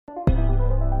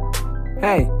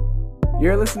Hey,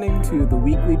 you're listening to The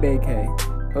Weekly Vacay,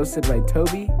 hosted by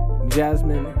Tobi,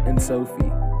 Jasmin, and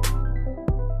Sophie.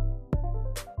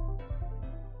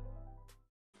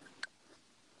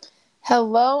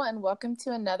 Hello and welcome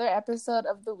to another episode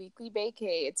of The Weekly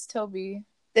Vacay. It's Tobi.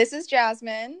 This is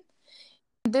Jasmin.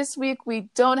 This week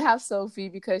we don't have Sophie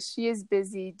because she is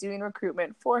busy doing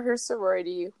recruitment for her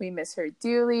sorority. We miss her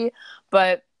dearly,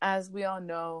 but as we all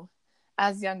know,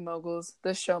 as young moguls,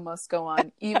 the show must go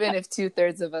on, even if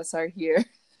 2/3 of us are here.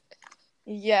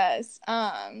 Yes.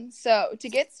 So to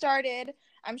get started,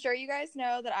 I'm sure you guys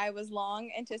know that I was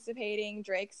long anticipating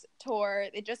Drake's tour.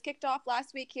 It just kicked off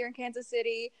last week here in Kansas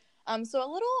City. So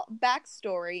a little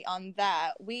backstory on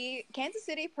that. Kansas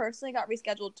City personally got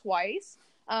rescheduled twice.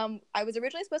 I was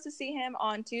originally supposed to see him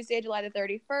on Tuesday, July the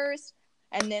 31st,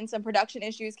 and then some production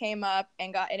issues came up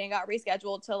and got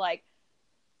rescheduled to like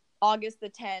August the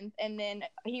 10th. And then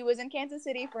he was in Kansas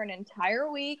City for an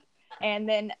entire week. And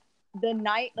then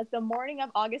the morning of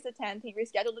August the 10th, he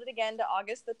rescheduled it again to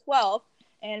August the 12th.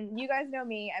 And you guys know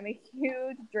me, I'm a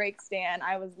huge Drake stan.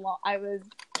 I was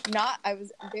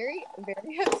very,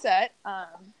 very upset.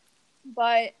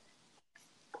 But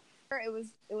it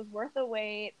was worth the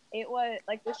wait. It was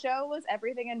like the show was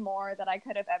everything and more that I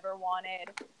could have ever wanted.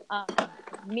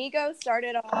 Amigos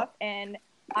started off, and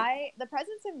the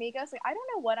presence of Amigos, like, I don't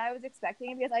know what I was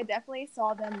expecting because I definitely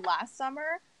saw them last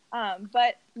summer.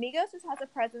 But Migos just has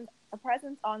a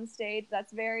presence on stage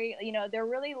that's very, they're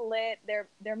really lit.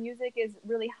 Their music is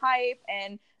really hype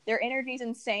and their energy is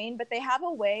insane, but they have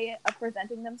a way of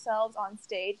presenting themselves on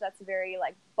stage that's very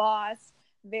like boss,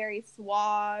 very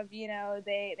suave.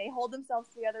 They hold themselves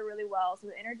together really well. So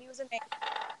the energy was amazing.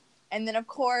 And then of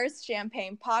course,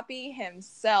 Champagne Papi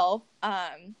himself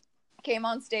came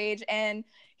on stage and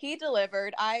he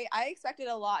delivered. I expected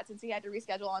a lot since he had to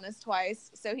reschedule on us twice.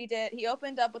 So he did. He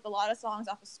opened up with a lot of songs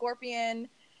off of Scorpion,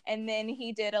 and then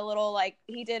he did a little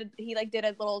did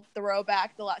a little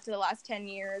throwback to the last 10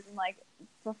 years and like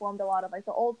performed a lot of like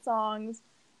the old songs.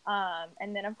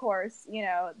 And then of course,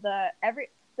 the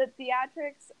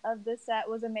theatrics of the set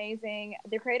was amazing.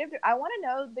 I want to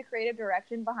know the creative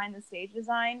direction behind the stage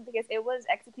design because it was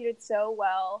executed so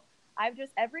well.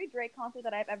 Every Drake concert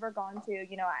that I've ever gone to,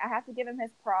 I have to give him his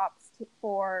props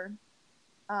for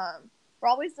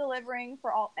always delivering.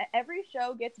 Every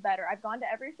show gets better. I've gone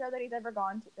to every show that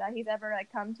he's ever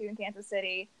like come to in Kansas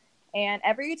City, and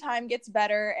every time gets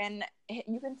better. And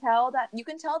you can tell that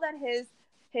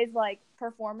his like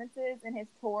performances and his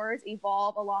tours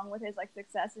evolve along with his like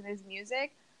success in his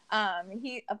music.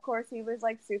 He was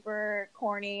like super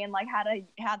corny and like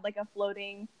had like a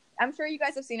floating. I'm sure you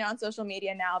guys have seen it on social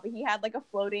media now, but he had like a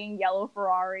floating yellow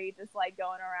Ferrari just like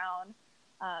going around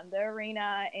the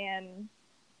arena, and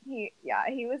he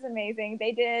was amazing.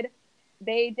 They did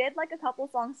like a couple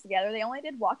songs together. They only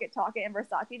did Walk It, Talk It and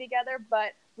Versace together,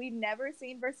 but we've never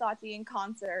seen Versace in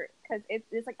concert because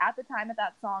it's like at the time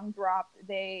that song dropped,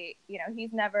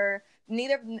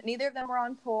 neither of them were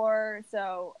on tour,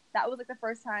 so that was like the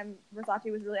first time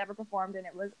Versace was really ever performed, and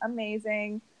it was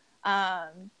amazing.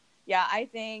 Yeah, I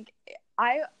think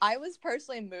I was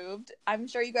personally moved. I'm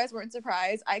sure you guys weren't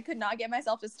surprised. I could not get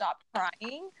myself to stop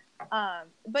crying,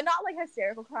 but not like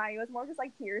hysterical crying. It was more just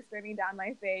like tears streaming down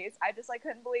my face. I just like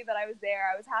couldn't believe that I was there.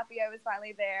 I was happy I was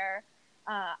finally there.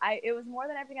 It was more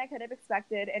than everything I could have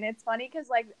expected. And it's funny because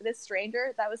like this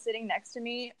stranger that was sitting next to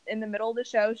me in the middle of the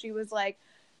show, she was like,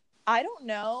 I don't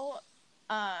know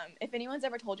if anyone's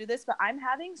ever told you this, but I'm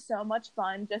having so much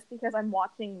fun just because I'm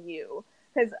watching you.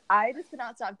 Because I just could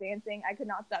not stop dancing. I could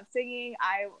not stop singing.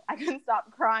 I couldn't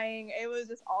stop crying. It was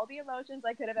just all the emotions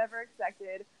I could have ever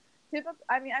expected.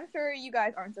 I'm sure you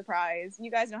guys aren't surprised.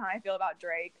 You guys know how I feel about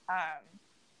Drake.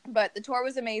 But the tour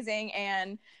was amazing,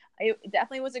 and it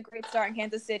definitely was a great start in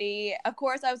Kansas City. Of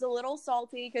course, I was a little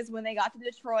salty because when they got to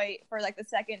Detroit for like the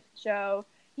second show,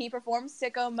 he performed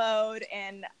Sicko Mode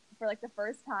and for like the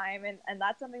first time, and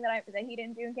that's something that he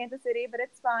didn't do in Kansas City. But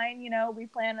it's fine.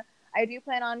 I do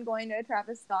plan on going to a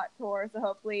Travis Scott tour, so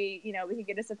hopefully, we can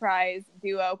get a surprise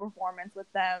duo performance with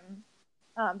them.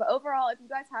 But overall, if you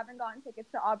guys haven't gotten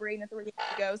tickets to Aubrey and the Three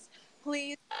Amigos,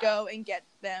 please go and get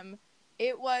them.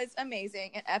 It was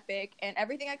amazing and epic and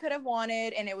everything I could have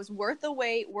wanted, and it was worth the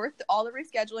wait, worth all the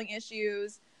rescheduling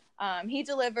issues. He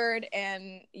delivered,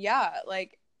 and yeah,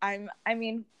 like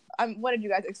what did you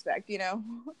guys expect,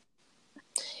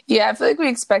 Yeah, I feel like we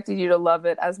expected you to love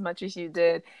it as much as you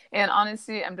did. And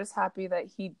honestly, I'm just happy that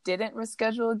he didn't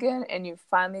reschedule again and you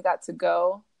finally got to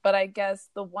go. But I guess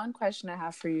the one question I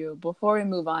have for you before we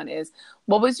move on is,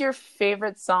 what was your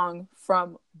favorite song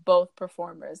from both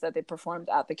performers that they performed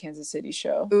at the Kansas City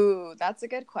show? Ooh, that's a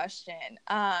good question.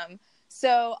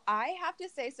 So I have to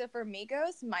say, so for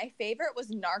Migos, my favorite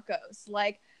was Narcos.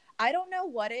 Like, I don't know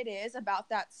what it is about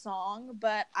that song,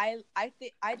 but I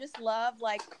think I just love,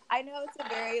 like, I know it's a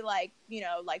very, like, you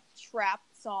know, like trap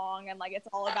song, and like it's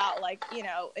all about, like, you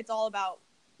know, it's all about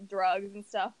drugs and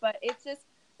stuff, but it's just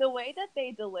the way that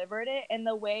they delivered it and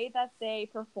the way that they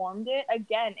performed it.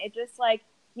 Again, it just, like,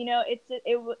 you know, it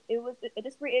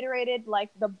just reiterated, like,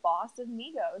 the boss of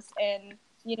Migos. And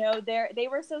you know, they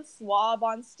were so suave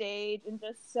on stage and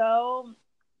just so,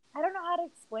 I don't know how to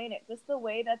explain it. Just the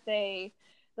way that they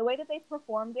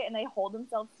performed it, and they hold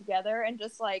themselves together, and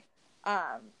just like,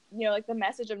 you know, like the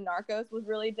message of Narcos was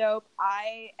really dope.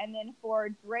 And then for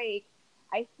Drake,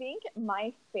 I think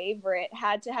my favorite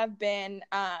had to have been,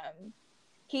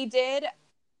 he did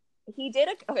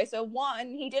okay, so one,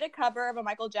 he did a cover of a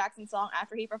Michael Jackson song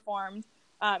after he performed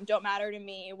Don't Matter to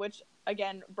Me, which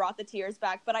again brought the tears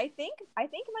back. But I think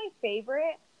my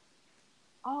favorite,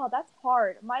 oh, that's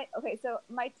hard. So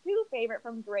my two favorite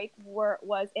from Drake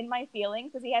was In My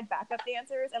Feelings, because he had backup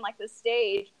dancers, and like the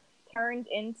stage turned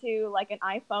into like an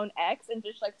iPhone X and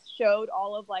just like showed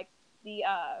all of like the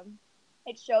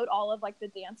it showed all of like the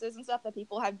dances and stuff that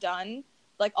people have done,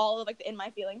 like all of like the In My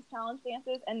Feelings challenge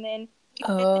dances. And then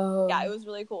yeah, it was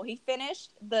really cool. He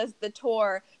finished the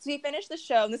tour. So he finished the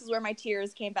show, and this is where my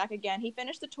tears came back again. He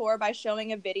finished the tour by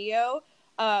showing a video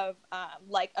of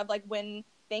like when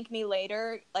Thank Me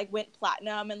Later like went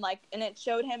platinum, and it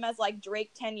showed him as like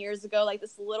Drake 10 years ago, like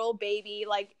this little baby,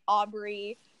 like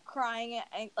Aubrey, crying,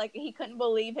 and like he couldn't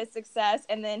believe his success.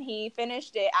 And then he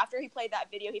finished it, after he played that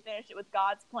video, he finished it with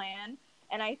God's Plan.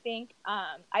 And I think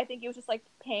he was just like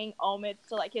paying homage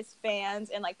to like his fans,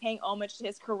 and like paying homage to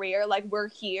his career. Like, we're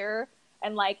here,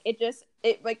 and like it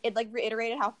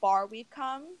reiterated how far we've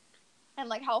come, and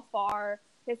like how far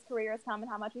his career has come, and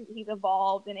how much he's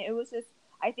evolved. And it was just,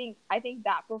 I think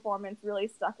that performance really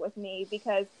stuck with me,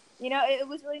 because you know, it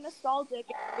was really nostalgic.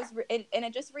 And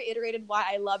it just reiterated why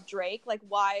I love Drake, like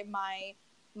why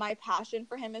my passion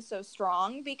for him is so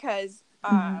strong, because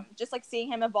just like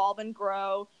seeing him evolve and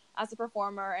grow as a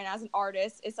performer and as an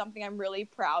artist is something I'm really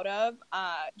proud of,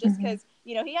 just because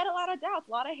you know, he had a lot of doubts,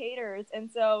 a lot of haters, and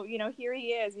so, you know, here he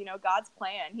is, you know, God's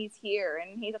plan, he's here,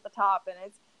 and he's at the top, and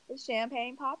it's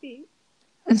champagne poppy.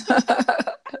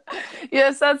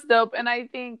 Yes, that's dope. And I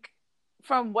think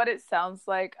from what it sounds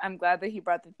like, I'm glad that he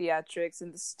brought the theatrics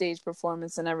and the stage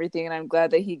performance and everything, and I'm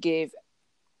glad that he gave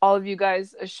all of you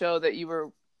guys a show that you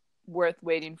were worth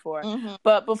waiting for.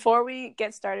 But before we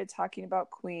get started talking about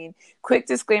Queen, quick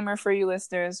disclaimer for you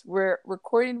listeners: we're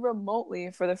recording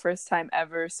remotely for the first time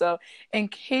ever, so in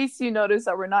case you notice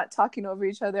that we're not talking over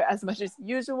each other as much as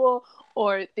usual,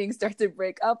 or things start to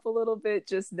break up a little bit,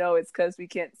 just know it's because we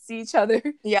can't see each other.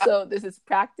 So this is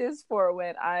practice for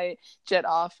when I jet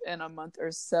off in a month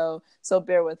or so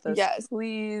bear with us,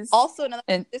 please. Also,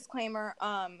 another disclaimer,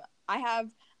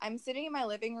 I'm sitting in my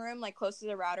living room, like close to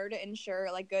the router, to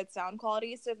ensure like good sound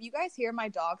quality. So if you guys hear my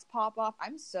dogs pop off,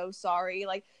 I'm so sorry.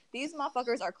 Like, these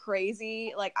motherfuckers are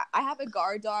crazy. Like, I have a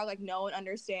guard dog, like no one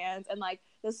understands, and like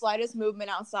the slightest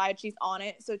movement outside, she's on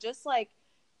it. So just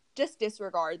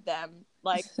disregard them.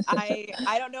 Like,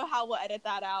 I don't know how we'll edit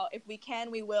that out. If we can,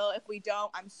 we will. If we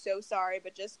don't, I'm so sorry,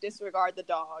 but just disregard the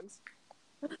dogs.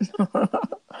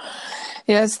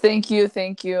 Yes, thank you.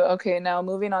 Okay, now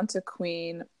moving on to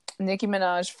Queen. Nicki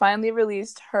Minaj finally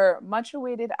released her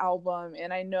much-awaited album,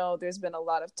 and I know there's been a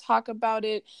lot of talk about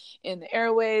it in the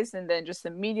airways and then just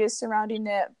the media surrounding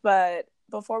it. But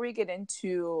before we get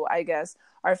into, I guess,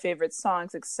 our favorite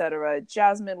songs, etc.,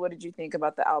 Jasmin, what did you think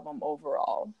about the album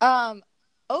overall?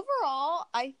 Overall,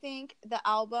 I think the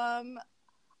album,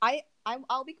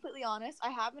 I'll be completely honest,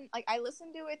 I haven't, like, I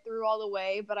listened to it through all the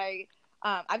way, but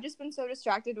I've just been so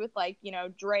distracted with, like, you know,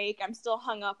 Drake. I'm still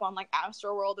hung up on, like,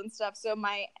 Astroworld and stuff, so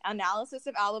my analysis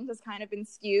of albums has kind of been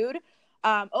skewed.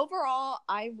 Overall,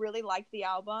 I really liked the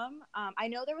album. I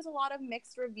know there was a lot of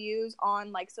mixed reviews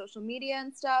on, like, social media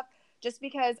and stuff, just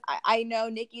because I know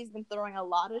Nicki's been throwing a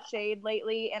lot of shade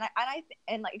lately, and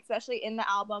like, especially in the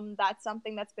album, that's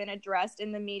something that's been addressed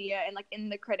in the media and, like, in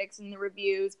the critics and the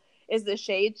reviews, is the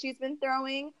shade she's been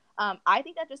throwing. I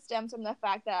think that just stems from the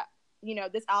fact that, you know,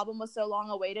 this album was so long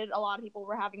awaited. A lot of people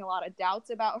were having a lot of doubts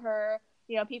about her.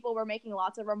 You know, people were making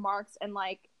lots of remarks and,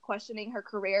 like, questioning her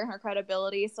career and her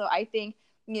credibility. So I think,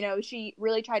 you know, she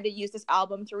really tried to use this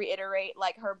album to reiterate,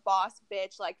 like, her boss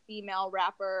bitch, like, female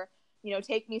rapper, you know,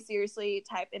 take me seriously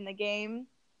type in the game.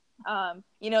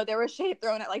 You know, there was shade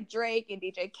thrown at, like, Drake and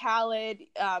DJ Khaled.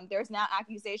 There's now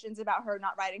accusations about her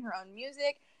not writing her own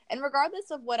music. And regardless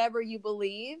of whatever you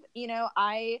believe, you know,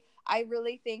 I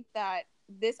really think that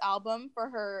this album, for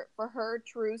her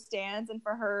true stance and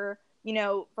for her, you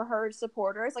know, for her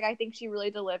supporters. Like, I think she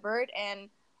really delivered. And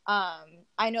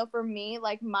I know for me,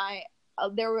 like,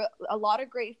 there were a lot of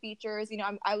great features. You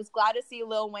know, I was glad to see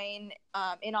Lil Wayne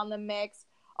in on the mix.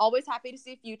 Always happy to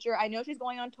see Future. I know she's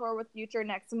going on tour with Future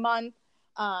next month.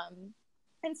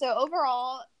 And so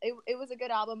overall, it was a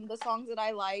good album. The songs that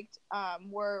I liked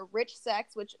were Rich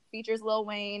Sex, which features Lil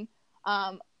Wayne.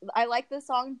 I like the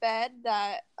song Bed,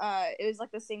 that it was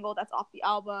like the single that's off the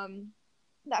album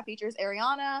that features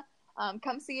Ariana.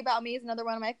 Come See About Me is another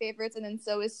one of my favorites. And then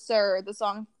so is Sir, the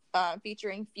song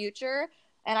featuring Future.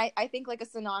 And I think like a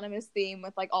synonymous theme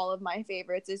with like all of my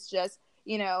favorites is just,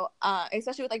 you know,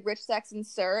 especially with like Rich Sex and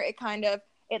Sir,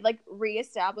 it like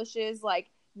reestablishes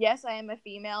like, yes, I am a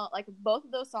female. Like both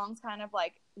of those songs kind of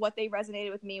like what they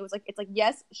resonated with me was like, it's like,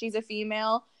 yes, she's a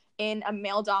female in a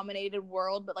male dominated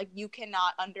world, but like you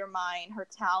cannot undermine her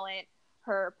talent,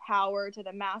 her power to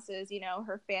the masses, you know,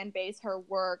 her fan base, her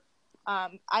work.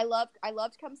 I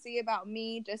loved Come See About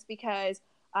Me just because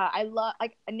I love,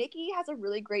 like, Nicki has a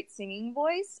really great singing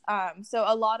voice. So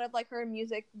a lot of like her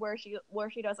music where she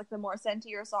does like the more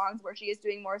sentier songs where she is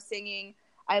doing more singing,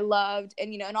 I loved.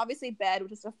 And, you know, and obviously Bed,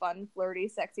 which is a fun, flirty,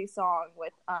 sexy song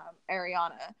with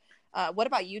Ariana. What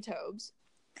about you, Tobes?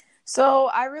 So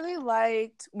I really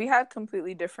liked, we had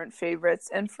completely different favorites.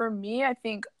 And for me, I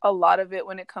think a lot of it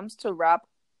when it comes to rap,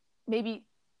 maybe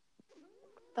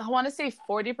I want to say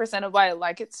 40% of why I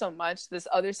like it so much, this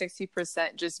other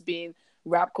 60% just being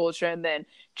rap culture, and then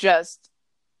just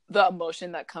the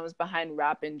emotion that comes behind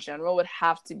rap in general would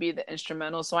have to be the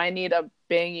instrumental. So I need a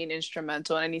banging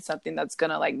instrumental, and I need something that's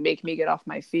gonna like make me get off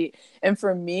my feet. And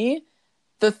for me,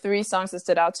 the 3 songs that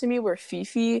stood out to me were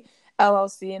Fifi,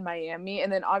 LLC, and Miami.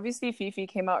 And then obviously Fifi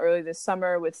came out early this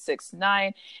summer with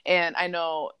 6ix9ine, and I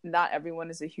know not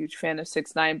everyone is a huge fan of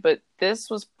 6ix9ine, but this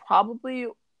was probably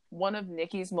one of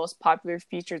Nicki's most popular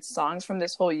featured songs from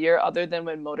this whole year, other than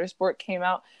when Motorsport came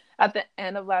out at the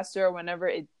end of last year or whenever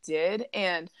it did.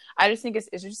 And I just think it's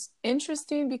just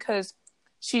interesting because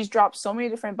she's dropped so many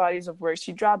different bodies of work.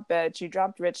 She dropped Bed, she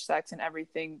dropped Rich Sex and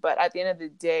everything. But at the end of the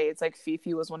day, it's like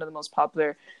Fifi was one of the most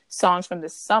popular songs from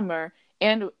this summer.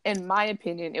 And in my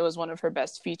opinion, it was one of her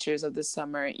best features of this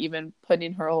summer, even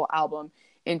putting her whole album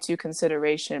into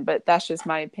consideration. But that's just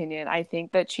my opinion. I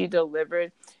think that she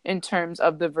delivered in terms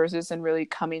of the verses and really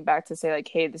coming back to say like,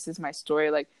 hey, this is my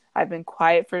story. Like, I've been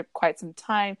quiet for quite some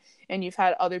time, and you've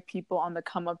had other people on the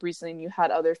come up recently, and you had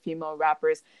other female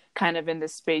rappers kind of in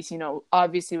this space, you know,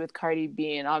 obviously with Cardi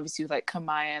B, and obviously with like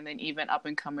Kamaya, and then even up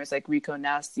and comers like Rico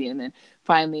Nasty, and then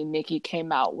finally Nicki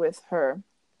came out with her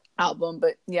album.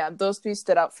 But yeah, those 3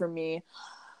 stood out for me.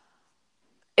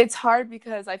 It's hard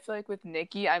because I feel like with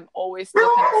Nicki, I'm always still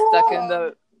kind of stuck in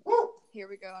the... Here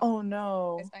we go. Oh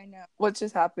no! I know what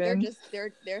just happened.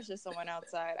 There's just someone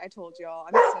outside. I told y'all.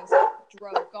 I'm so sorry.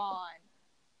 Drove gone.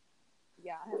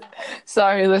 Yeah.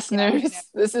 Sorry, listeners. Yeah,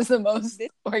 this is the most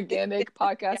organic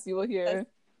podcast you will hear.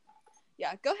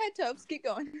 Yeah. Go ahead, Tobes. Keep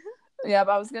going. Yeah,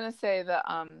 but I was gonna say that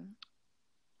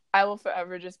I will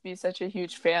forever just be such a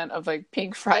huge fan of like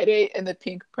Pink Friday and the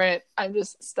pink print. I'm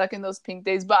just stuck in those pink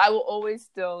days, but I will always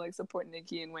still like support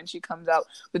Nicki and when she comes out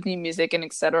with new music and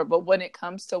etc. But when it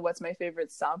comes to what's my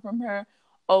favorite sound from her,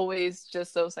 always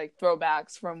just those like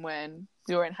throwbacks from when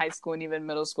we were in high school and even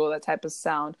middle school, that type of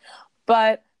sound.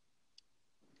 But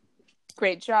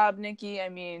great job, Nicki. I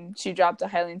mean, she dropped a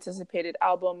highly anticipated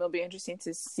album. It'll be interesting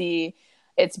to see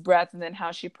its breadth and then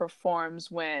how she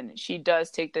performs when she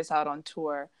does take this out on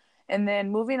tour. And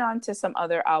then moving on to some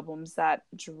other albums that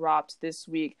dropped this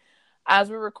week. As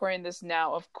we're recording this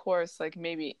now, of course, like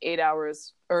maybe 8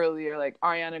 hours earlier, like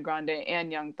Ariana Grande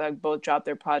and Young Thug both dropped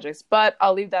their projects. But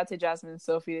I'll leave that to Jasmin and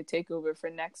Sophie to take over for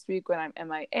next week when I'm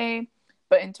MIA.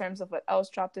 But in terms of what else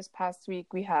dropped this past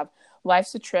week, we have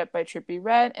Life's a Trip by Trippie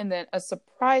Redd, and then a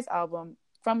surprise album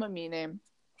from Amine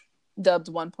dubbed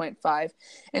 1.5.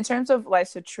 In terms of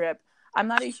Life's a Trip, I'm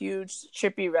not a huge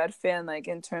Trippie Redd fan, like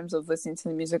in terms of listening to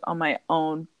the music on my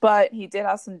own, but he did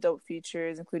have some dope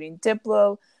features, including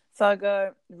Diplo,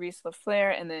 Thugga, Reese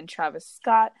LaFleur, and then Travis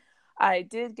Scott. I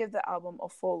did give the album a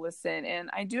full listen, and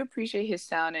I do appreciate his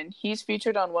sound, and he's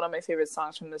featured on one of my favorite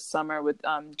songs from this summer with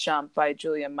Jump by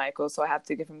Julia Michaels, so I have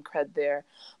to give him cred there.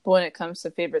 But when it comes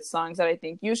to favorite songs that I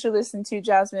think you should listen to,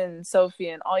 Jasmin and Sophie,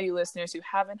 and all you listeners who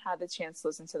haven't had the chance to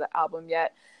listen to the album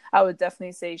yet, I would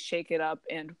definitely say Shake It Up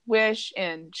and Wish,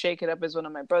 and Shake It Up is one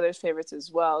of my brother's favorites as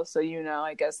well, so you know,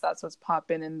 I guess that's what's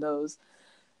popping in those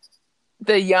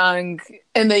the young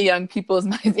people's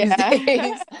minds these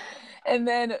days. And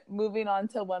then moving on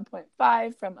to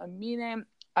 1.5 from Amine.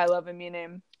 I love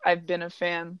Amine. I've been a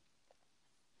fan.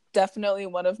 Definitely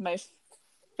one of my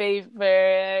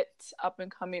favorite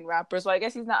up-and-coming rappers. Well, I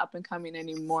guess he's not up-and-coming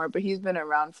anymore, but he's been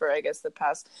around for, I guess, the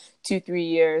past 2-3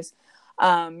 years.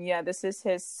 This is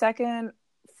his second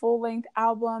full-length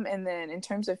album, and then in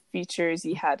terms of features,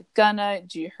 he had Gunna,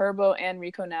 G Herbo, and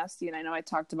Rico Nasty, and I know I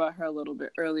talked about her a little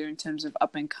bit earlier in terms of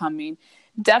up-and-coming.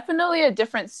 Definitely a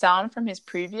different sound from his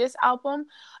previous album.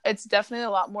 It's definitely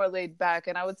a lot more laid back,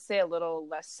 and I would say a little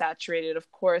less saturated.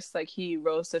 Of course, like, he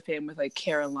rose to fame with, like,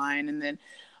 Caroline, and then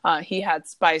he had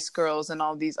Spice Girls and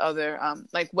all these other,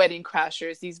 like, Wedding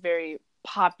Crashers, these very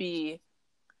poppy,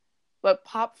 but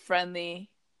pop-friendly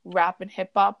rap and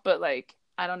hip-hop, but, like,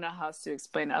 I don't know how else to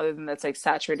explain it other than that's, like,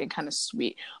 saturated and kind of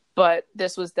sweet. But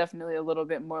this was definitely a little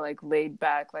bit more, like, laid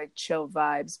back, like, chill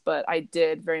vibes. But I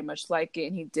did very much like it.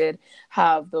 And he did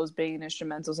have those banging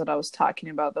instrumentals that I was talking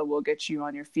about that will get you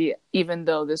on your feet, even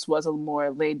though this was a more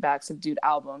laid back, subdued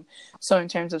album. So in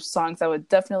terms of songs, I would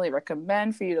definitely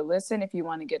recommend for you to listen if you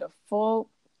want to get a full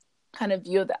kind of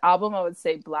view of the album. I would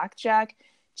say Blackjack,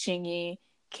 Chingy,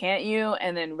 Can't You,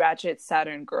 and then Ratchet,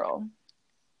 Saturn Girl.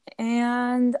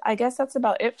 And I guess that's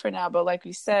about it for now. But like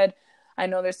we said, I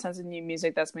know there's tons of new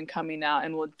music that's been coming out,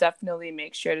 and we'll definitely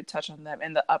make sure to touch on them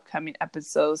in the upcoming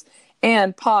episodes.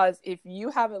 And pause, if you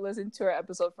haven't listened to our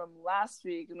episode from last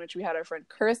week in which we had our friend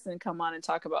Kirsten come on and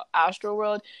talk about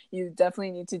Astroworld, you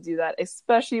definitely need to do that,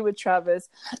 especially with Travis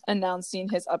announcing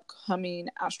his upcoming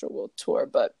Astroworld tour.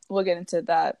 But we'll get into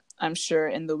that, I'm sure,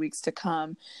 in the weeks to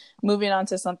come. Moving on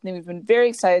to something we've been very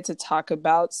excited to talk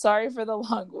about. Sorry for the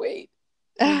long wait.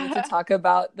 We need to talk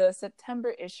about the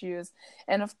September issues.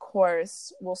 And of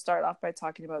course, we'll start off by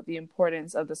talking about the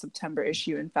importance of the September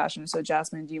issue in fashion. So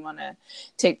Jasmine, do you want to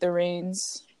take the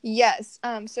reins? Yes.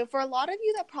 So for a lot of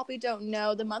you that probably don't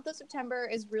know, the month of September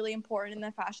is really important in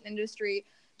the fashion industry,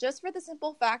 just for the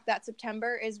simple fact that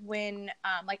September is when,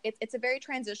 it's a very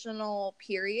transitional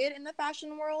period in the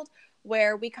fashion world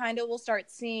where we kind of will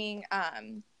start seeing,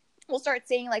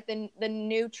 like the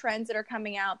new trends that are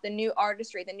coming out, the new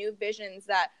artistry, the new visions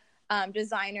that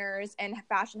designers and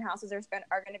fashion houses are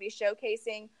going to be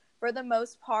showcasing. For the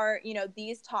most part, you know,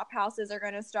 these top houses are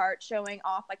going to start showing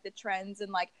off like the trends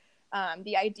and like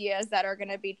the ideas that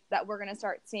we're going to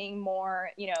start seeing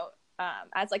more, you know,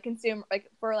 as like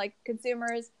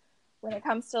consumers, when it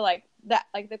comes to like that,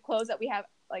 like the clothes that we have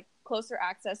like closer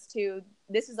access to.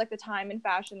 This is like the time in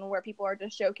fashion where people are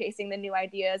just showcasing the new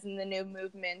ideas and the new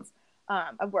movements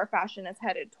of where fashion is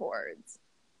headed towards.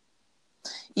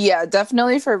 Yeah,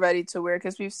 definitely for ready to wear,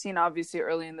 because we've seen obviously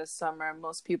early in the summer,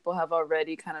 most people have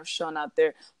already kind of shown out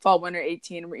their fall winter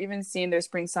 18. We're even seeing their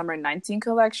spring summer 19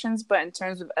 collections. But in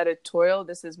terms of editorial,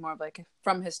 this is more of like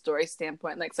from historic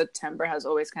standpoint, like September has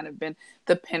always kind of been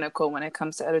the pinnacle when it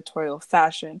comes to editorial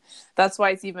fashion. That's why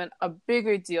it's even a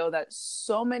bigger deal that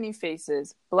so many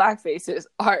faces, black faces,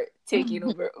 are taking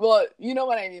over. Well, you know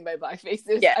what I mean by black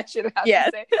faces. Yeah. I should have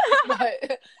to say.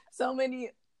 But so many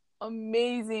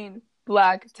amazing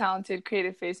Black, talented,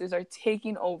 creative faces are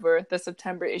taking over the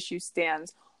September issue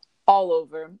stands all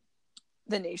over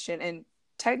the nation and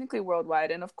technically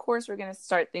worldwide. And of course, we're going to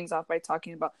start things off by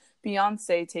talking about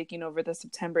Beyonce taking over the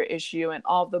September issue and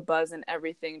all the buzz and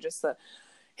everything, just the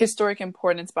historic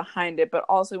importance behind it. But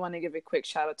also want to give a quick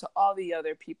shout out to all the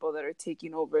other people that are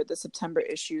taking over the September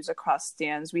issues across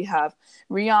stands. We have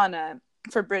Rihanna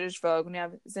for British Vogue, we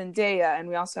have Zendaya, and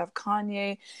we also have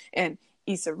Kanye and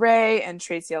Issa Rae and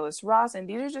Tracee Ellis Ross, and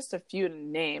these are just a few to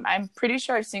name. I'm pretty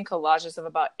sure I've seen collages of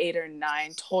about 8 or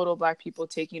 9 total Black people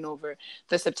taking over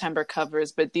the September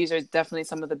covers, but these are definitely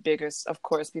some of the biggest, of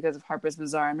course, because of Harper's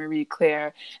Bazaar, Marie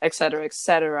Claire, etc.,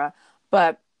 etc.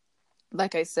 But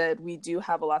like I said, we do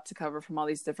have a lot to cover from all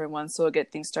these different ones, so we'll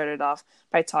get things started off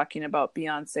by talking about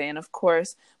Beyonce. And of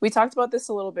course, we talked about this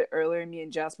a little bit earlier, me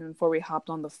and Jasmin, before we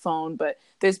hopped on the phone, but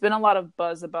there's been a lot of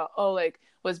buzz about,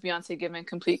 was Beyonce given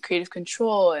complete creative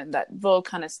control and that Vogue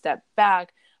kind of stepped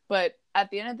back. But at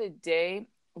the end of the day,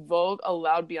 Vogue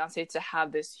allowed Beyonce to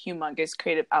have this humongous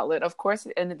creative outlet. Of course,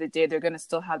 at the end of the day, they're going to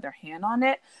still have their hand on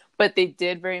it, but they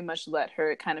did very much let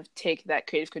her kind of take that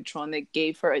creative control, and they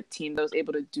gave her a team that was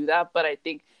able to do that. But I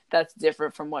think that's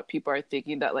different from what people are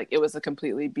thinking, that like it was a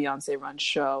completely Beyonce run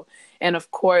show. And of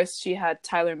course, she had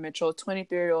Tyler Mitchell, a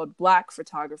 23-year-old Black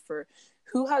photographer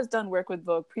who has done work with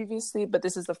Vogue previously, but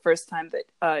this is the first time that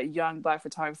a young Black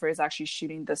photographer is actually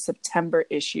shooting the September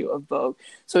issue of Vogue.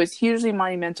 So it's hugely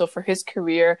monumental for his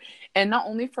career, and not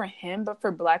only for him, but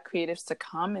for Black creatives to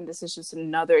come. And this is just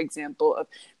another example of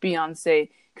Beyonce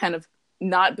kind of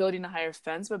not building a higher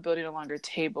fence, but building a longer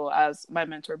table, as my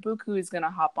mentor Buku is going to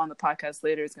hop on the podcast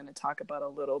later, is going to talk about a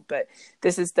little. But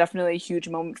this is definitely a huge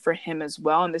moment for him as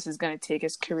well. And this is going to take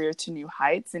his career to new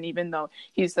heights. And even though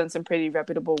he's done some pretty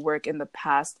reputable work in the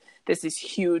past, this is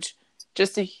huge.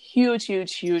 Just a huge,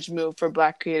 huge, huge move for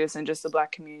Black creatives and just the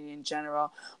Black community in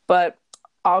general. But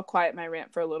I'll quiet my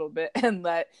rant for a little bit and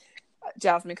let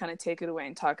Jasmin kind of take it away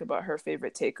and talk about her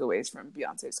favorite takeaways from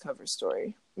Beyonce's cover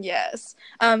story. Yes.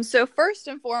 So first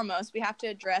and foremost, we have to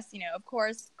address, of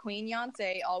course, Queen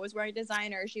Beyonce, always wearing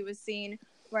designer. She was seen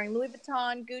wearing Louis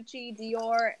Vuitton, Gucci,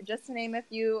 Dior, just to name a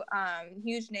few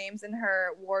huge names in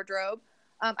her wardrobe.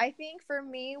 I think for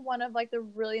me, one of like the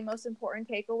really most important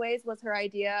takeaways was her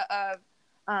idea of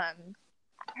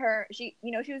she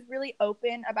was really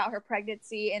open about her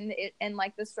pregnancy and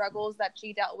like the struggles that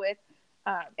she dealt with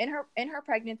in her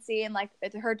pregnancy, and like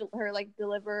her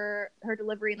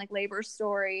delivery and like labor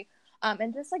story,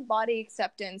 and just like body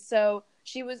acceptance. So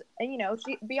she was,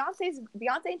 Beyonce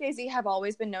and Jay-Z have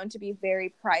always been known to be very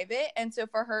private, and so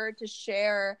for her to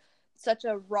share such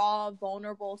a raw,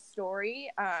 vulnerable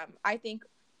story, I think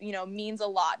means a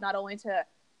lot, not only to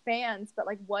fans, but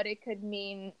like what it could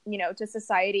mean, to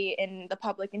society and the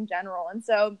public in general. And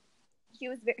so she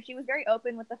was very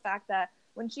open with the fact that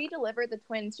when she delivered the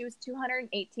twins, she was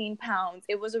 218 pounds.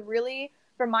 It was a really,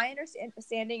 from my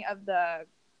understanding of the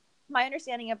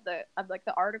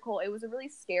article, it was a really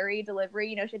scary delivery.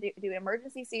 She had to do an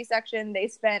emergency C-section. They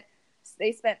spent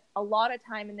a lot of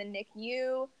time in the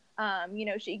NICU.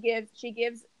 She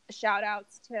gives shout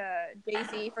outs to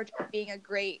Jay-Z for being a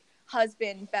great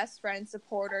husband, best friend,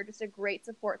 supporter, just a great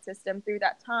support system through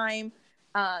that time.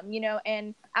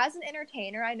 And as an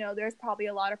entertainer, I know there's probably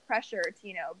a lot of pressure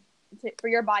for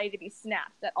your body to be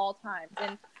snatched at all times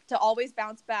and to always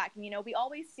bounce back. We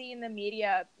always see in the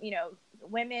media,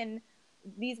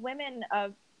 these women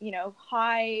of,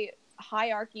 high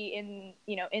hierarchy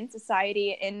in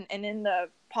society and in the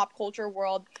pop culture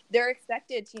world, they're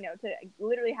expected to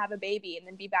literally have a baby and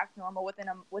then be back to normal within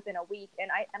a week. And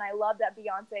I love that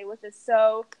Beyonce was just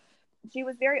she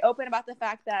was very open about the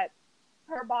fact that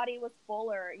her body was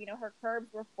fuller, her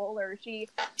curves were fuller. She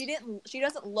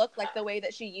doesn't look like the way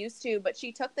that she used to, but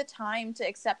she took the time to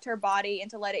accept her body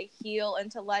and to let it heal and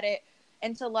to let it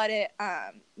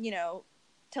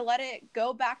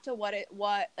go back to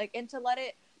and to let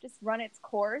it just run its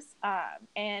course.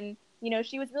 And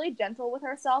she was really gentle with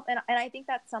herself, and I think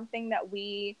that's something that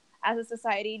we as a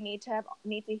society need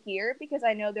to hear, because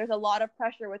I know there's a lot of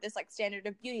pressure with this like standard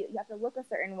of beauty. You have to look a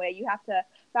certain way, you have to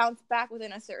bounce back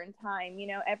within a certain time.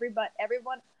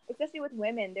 Everyone, especially with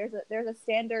women, there's a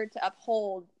standard to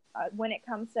uphold when it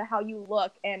comes to how you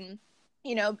look. And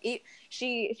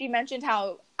she mentioned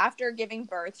how after giving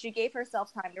birth, she gave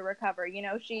herself time to recover.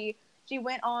 She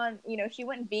went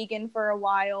vegan for a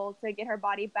while to get her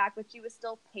body back, but she was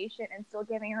still patient and still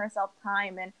giving herself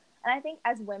time. And I think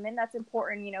as women, that's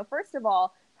important. First of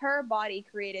all, her body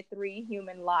created 3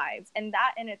 human lives, and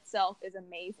that in itself is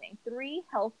amazing. 3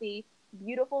 healthy,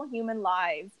 beautiful human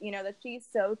lives, that she's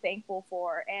so thankful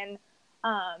for. And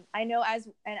I know as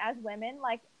women,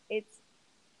 like, it's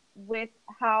with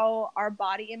how our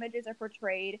body images are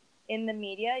portrayed in the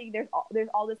media, there's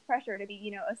all this pressure to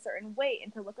be, a certain weight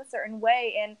and to look a certain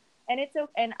way. And it's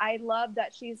okay. And I love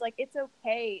that she's like, it's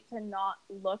okay to not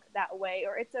look that way,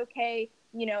 or it's okay,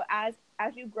 as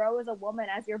you grow as a woman,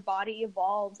 as your body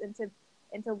evolves into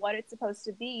what it's supposed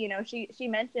to be. She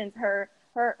mentions her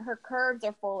curves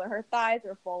are fuller, her thighs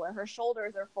are fuller, her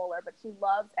shoulders are fuller, but she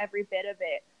loves every bit of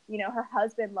it. Her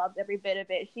husband loves every bit of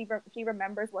it. She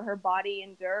remembers what her body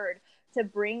endured to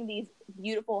bring these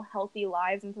beautiful, healthy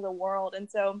lives into the world.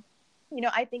 And so,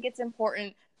 I think it's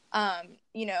important,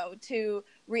 to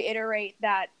reiterate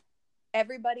that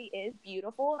everybody is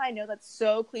beautiful. And I know that's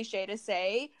so cliche to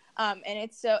say. And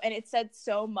it's said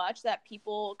so much that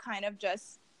people kind of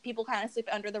slip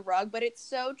under the rug, but it's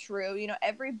so true.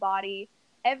 Everybody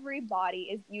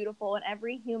is beautiful, and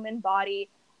every human body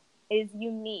is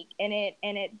unique, and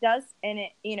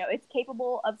it's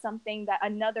capable of something that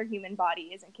another human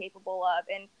body isn't capable of.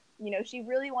 And she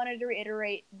really wanted to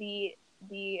reiterate the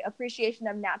appreciation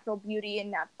of natural beauty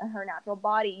and her natural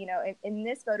body. In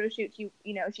this photo shoot, she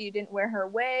didn't wear her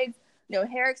wigs, no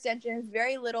hair extensions,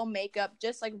 very little makeup,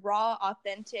 just like raw,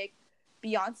 authentic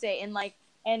Beyonce.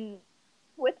 And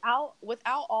without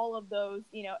all of those,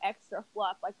 extra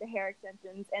fluff, like the hair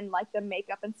extensions and like the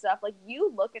makeup and stuff, like,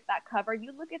 you look at that cover,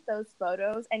 you look at those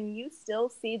photos, and you still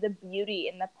see the beauty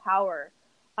and the power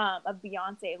of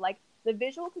Beyonce. Like, the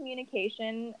visual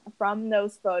communication from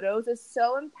those photos is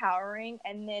so empowering.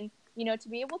 And then, to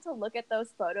be able to look at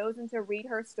those photos and to read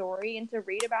her story and to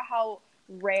read about how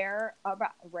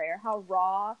how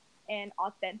raw and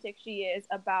authentic she is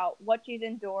about what she's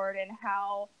endured and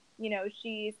how, you know,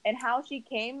 how she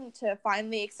came to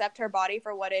finally accept her body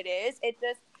for what it is.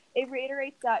 It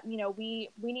reiterates that, you know, we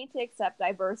need to accept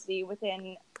diversity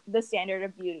within the standard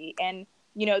of beauty. And,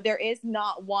 you know, there's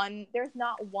not one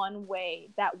way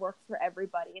that works for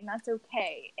everybody, and that's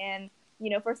okay. And, you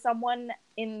know, for someone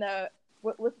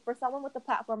for someone with the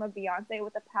platform of Beyonce,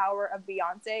 with the power of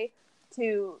Beyonce,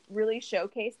 to really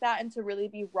showcase that and to really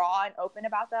be raw and open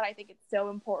about that, I think it's so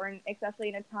important, especially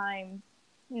in a time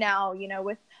now, you know,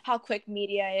 with how quick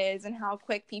media is and how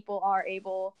quick people are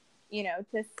able, you know,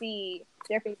 to see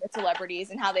their favorite celebrities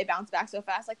and how they bounce back so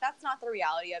fast. Like, that's not the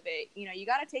reality of it. You know, you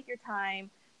got to take your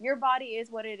time. Your body is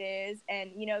what it is.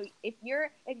 And, you know, if you're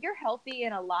healthy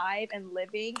and alive and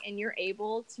living and you're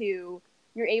able to,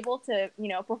 you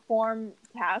know, perform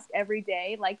tasks every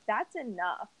day, like, that's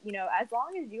enough. You know, as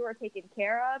long as you are taken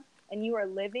care of and you are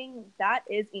living, that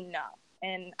is enough.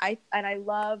 And I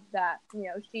love that, you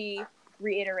know, she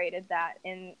reiterated that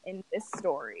in this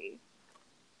story.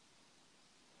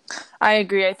 I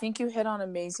agree. I think you hit on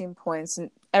amazing points,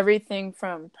 and everything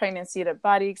from pregnancy to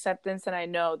body acceptance. And I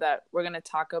know that we're going to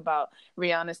talk about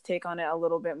Rihanna's take on it a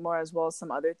little bit more, as well as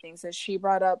some other things that she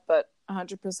brought up, but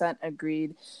 100%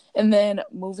 agreed. And then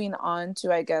moving on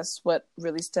to, I guess, what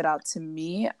really stood out to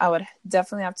me, I would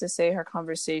definitely have to say her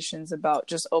conversations about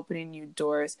just opening new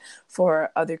doors for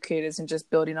other creatives and just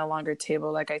building a longer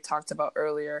table, like I talked about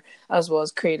earlier, as well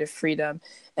as creative freedom.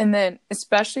 And then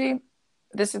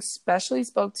this especially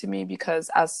spoke to me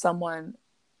because as someone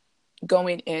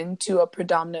going into a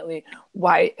predominantly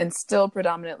white and still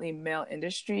predominantly male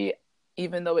industry,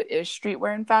 even though it is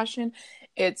streetwear and fashion,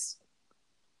 it's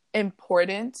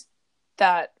important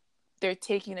that they're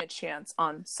taking a chance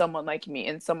on someone like me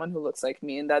and someone who looks like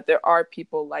me, and that there are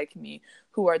people like me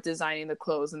who are designing the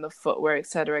clothes and the footwear, et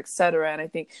cetera, et cetera. And I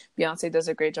think Beyonce does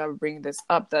a great job of bringing this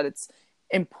up, that it's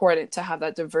important to have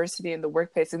that diversity in the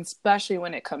workplace, and especially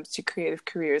when it comes to creative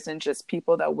careers and just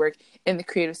people that work in the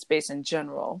creative space in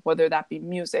general, whether that be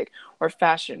music or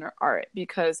fashion or art,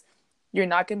 because you're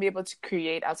not going to be able to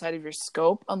create outside of your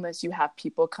scope unless you have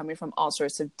people coming from all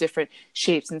sorts of different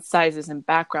shapes and sizes and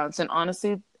backgrounds. And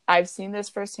honestly, I've seen this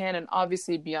firsthand, and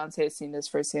obviously Beyonce has seen this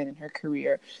firsthand in her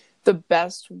career. The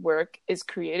best work is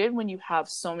created when you have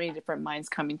so many different minds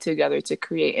coming together to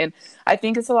create. And I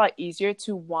think it's a lot easier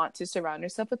to want to surround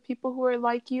yourself with people who are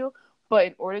like you. But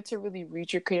in order to really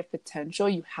reach your creative potential,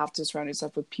 you have to surround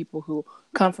yourself with people who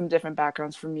come from different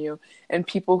backgrounds from you, and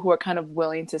people who are kind of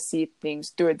willing to see things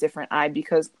through a different eye.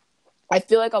 Because I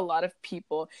feel like a lot of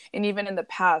people, and even in the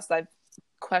past, I've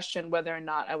questioned whether or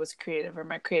not I was creative or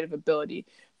my creative ability.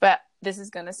 But this is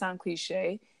going to sound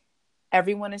cliche.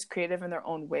 Everyone is creative in their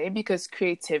own way, because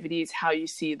creativity is how you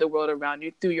see the world around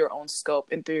you through your own scope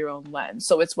and through your own lens.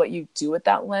 So it's what you do with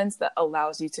that lens that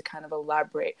allows you to kind of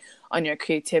elaborate on your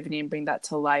creativity and bring that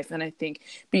to life. And I think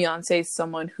Beyonce is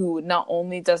someone who not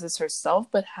only does this herself,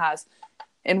 but has,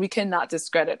 and we cannot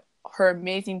discredit her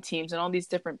amazing teams and all these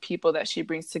different people that she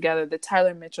brings together, the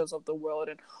Tyler Mitchells of the world,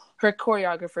 and her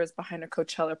choreographers behind her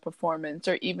Coachella performance,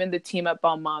 or even the team at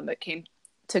Balmain that came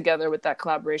together with that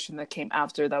collaboration that came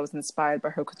after, that was inspired by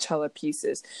her Coachella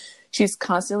pieces. She's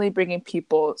constantly bringing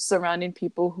people, surrounding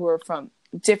people who are from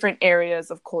different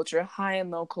areas of culture, high and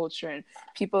low culture, and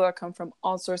people that come from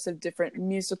all sorts of different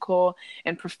musical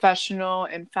and professional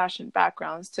and fashion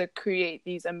backgrounds to create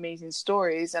these amazing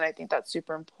stories. And I think that's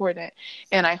super important.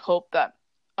 And I hope that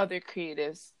other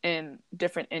creatives in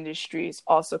different industries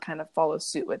also kind of follow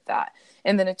suit with that.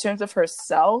 And then in terms of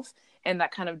herself, and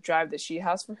that kind of drive that she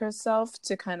has for herself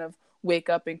to kind of wake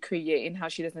up and create, and how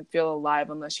she doesn't feel alive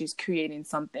unless she's creating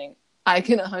something, I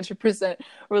can 100%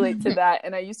 relate to that.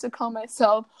 And I used to call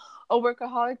myself a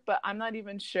workaholic, but I'm not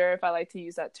even sure if I like to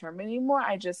use that term anymore.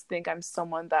 I just think I'm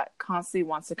someone that constantly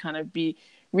wants to kind of be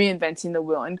reinventing the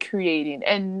wheel and creating,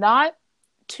 and not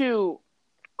to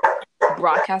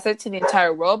broadcast it to the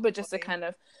entire world, but just to kind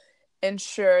of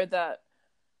ensure that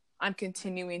I'm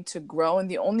continuing to grow. And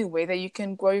the only way that you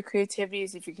can grow your creativity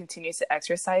is if you continue to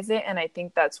exercise it. And I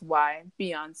think that's why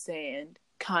Beyonce and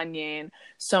Kanye and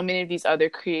so many of these other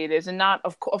creatives, and not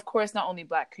of course not only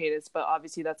Black creatives, but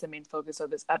obviously that's the main focus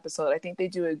of this episode, I think they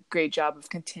do a great job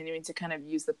of continuing to kind of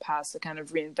use the past to kind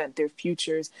of reinvent their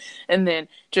futures, and then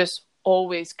just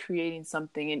always creating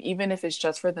something. And even if it's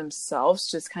just for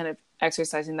themselves, just kind of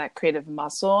exercising that creative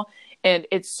muscle. And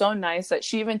it's so nice that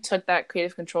she even took that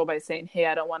creative control by saying, hey,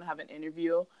 I don't want to have an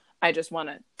interview. I just want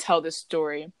to tell this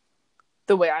story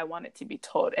the way I want it to be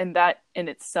told. And that in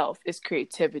itself is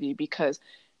creativity, because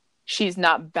she's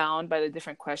not bound by the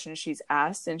different questions she's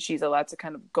asked, and she's allowed to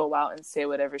kind of go out and say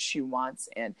whatever she wants,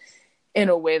 and in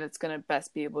a way that's going to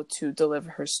best be able to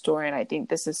deliver her story. And I think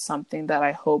this is something that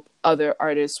I hope other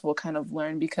artists will kind of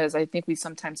learn, because I think we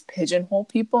sometimes pigeonhole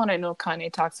people. And I know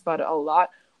Kanye talks about it a lot,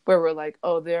 where we're like,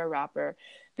 oh, they're a rapper,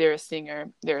 they're a singer,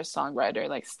 they're a songwriter,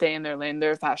 like stay in their lane,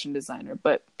 they're a fashion designer.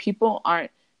 But people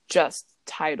aren't just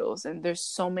titles, and there's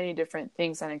so many different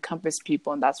things that encompass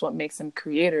people, and that's what makes them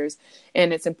creators.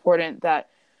 And it's important that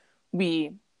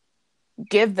we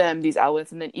give them these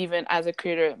outlets, and then even as a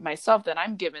creator myself, that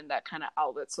I'm given that kind of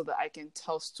outlet so that I can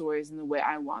tell stories in the way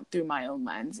I want through my own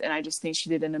lens. And I just think she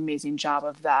did an amazing job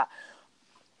of that.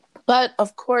 But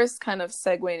of course, kind of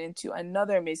segueing into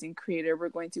another amazing creator, we're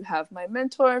going to have my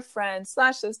mentor, friend /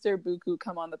 sister Buku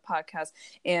come on the podcast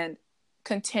and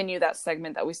continue that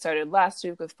segment that we started last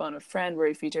week with Phone a Friend, where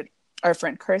we featured our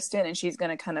friend Kirsten, and she's going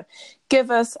to kind of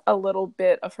give us a little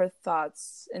bit of her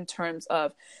thoughts in terms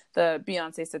of the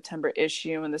Beyonce September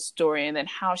issue and the story, and then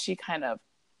how she kind of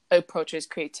approaches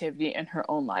creativity in her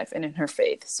own life and in her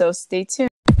faith. So stay tuned.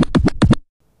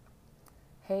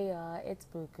 Hey y'all, it's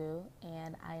Buku,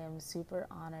 and I am super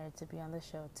honored to be on the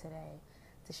show today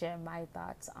to share my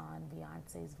thoughts on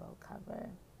Beyonce's Vogue cover.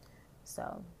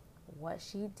 So, what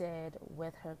she did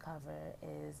with her cover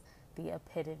is the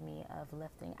epitome of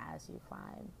lifting as you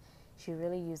climb. She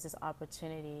really used this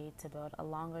opportunity to build a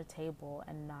longer table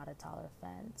and not a taller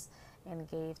fence, and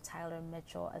gave Tyler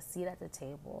Mitchell a seat at the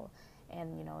table.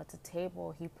 And, you know, it's a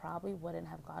table he probably wouldn't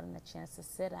have gotten a chance to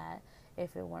sit at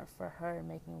if it weren't for her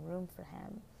making room for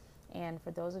him. And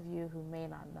for those of you who may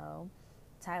not know,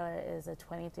 Tyler is a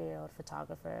 23-year-old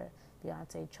photographer.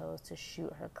 Beyonce chose to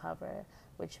shoot her cover,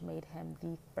 which made him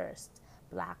the first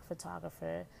Black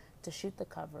photographer to shoot the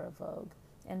cover of Vogue.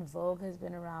 And Vogue has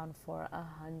been around for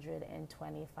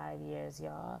 125 years,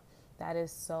 y'all. That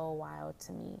is so wild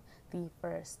to me. The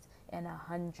first in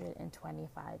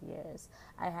 125 years.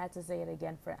 I had to say it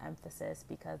again for emphasis,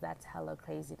 because that's hella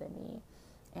crazy to me.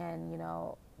 And, you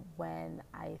know, when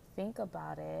I think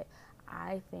about it,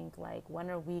 I think, like, when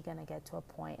are we going to get to a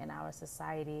point in our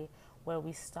society where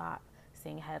we stop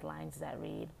seeing headlines that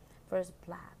read, first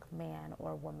Black man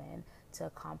or woman to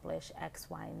accomplish X,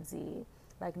 Y, and Z?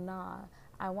 Like, nah,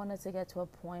 I wanted to get to a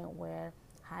point where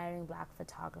hiring Black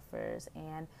photographers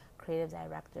and creative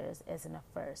directors isn't a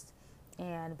first,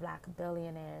 and Black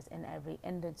billionaires in every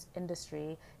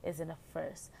industry isn't a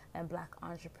first, and Black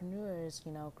entrepreneurs,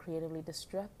 you know, creatively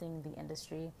disrupting the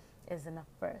industry isn't a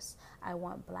first. I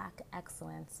want Black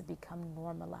excellence to become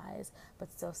normalized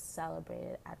but still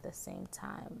celebrated at the same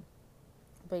time.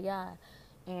 But yeah,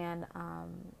 and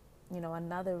you know,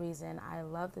 another reason I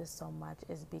love this so much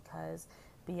is because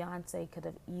Beyonce could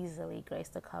have easily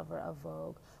graced the cover of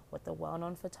Vogue with a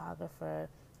well-known photographer,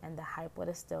 and the hype would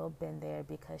have still been there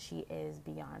because she is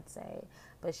Beyonce.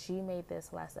 But she made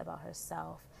this less about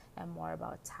herself and more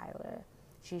about Tyler.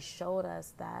 She showed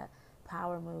us that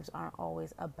power moves aren't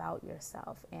always about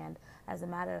yourself. And as a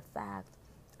matter of fact,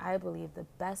 I believe the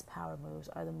best power moves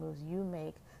are the moves you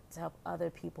make to help other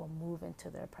people move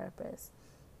into their purpose.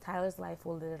 Tyler's life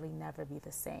will literally never be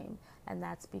the same, and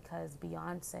that's because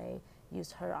Beyonce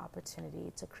used her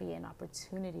opportunity to create an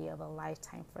opportunity of a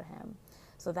lifetime for him.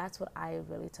 So that's what I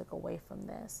really took away from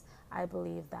this. I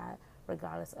believe that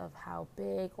regardless of how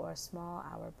big or small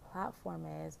our platform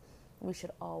is, we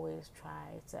should always try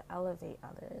to elevate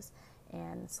others.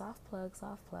 And soft plug,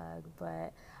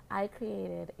 but I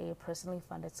created a personally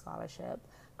funded scholarship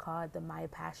called the My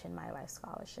Passion, My Life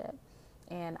Scholarship.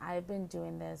 And I've been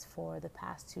doing this for the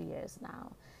past 2 years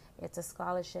now. It's a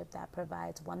scholarship that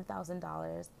provides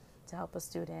 $1,000 to help a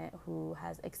student who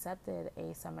has accepted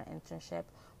a summer internship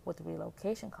with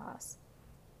relocation costs.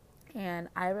 And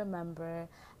I remember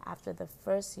after the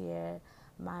first year,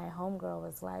 my homegirl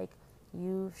was like,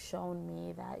 "You've shown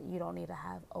me that you don't need to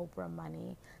have Oprah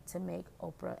money to make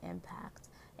Oprah impact."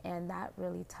 And that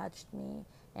really touched me.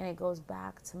 And it goes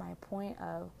back to my point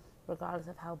of, regardless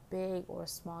of how big or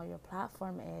small your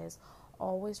platform is,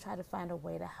 always try to find a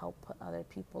way to help put other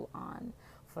people on.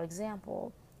 For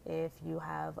example, if you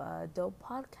have a dope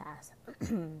podcast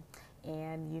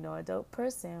and, you know, a dope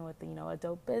person with, you know, a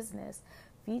dope business,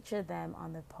 feature them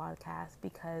on the podcast,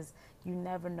 because you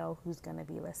never know who's going to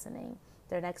be listening.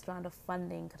 Their next round of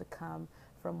funding could come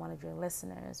from one of your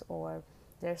listeners, or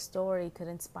their story could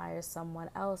inspire someone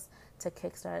else to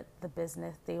kickstart the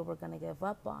business they were going to give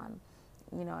up on.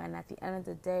 You know, and at the end of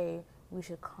the day, we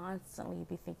should constantly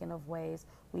be thinking of ways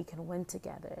we can win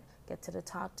together, get to the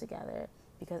top together,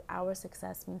 because our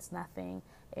success means nothing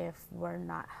if we're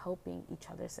not helping each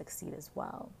other succeed as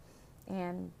well.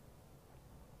 And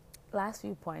last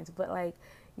few points, but like,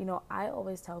 you know, I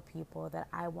always tell people that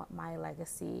I want my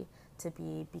legacy to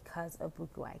be because of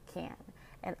Buku I Can.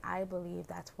 And I believe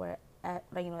that's where,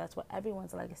 you know, that's what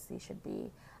everyone's legacy should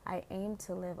be. I aim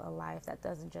to live a life that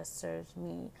doesn't just serve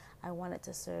me. I want it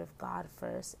to serve God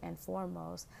first and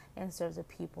foremost and serve the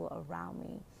people around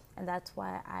me. And that's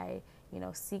why I, you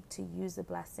know, seek to use the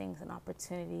blessings and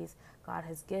opportunities God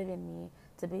has given me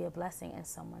to be a blessing in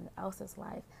someone else's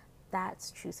life.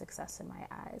 That's true success in my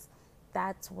eyes.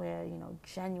 That's where, you know,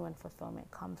 genuine fulfillment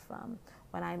comes from,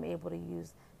 when I'm able to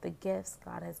use the gifts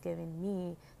God has given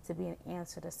me to be an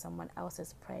answer to someone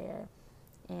else's prayer.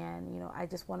 And, you know, I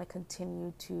just want to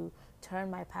continue to turn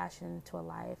my passion into a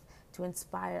life to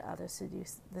inspire others to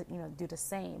do the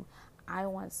same. I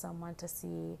want someone to see,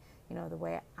 you know, the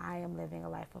way I am living a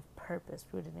life of purpose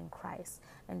rooted in Christ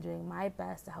and doing my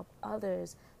best to help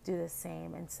others do the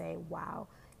same and say, wow,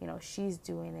 you know, she's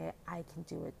doing it, I can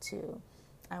do it too.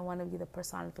 I want to be the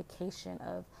personification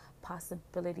of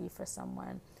possibility for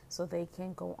someone so they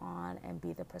can go on and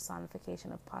be the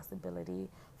personification of possibility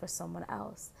for someone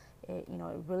else. It, you know,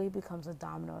 it really becomes a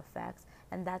domino effect,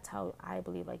 and that's how I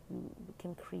believe like you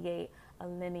can create a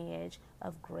lineage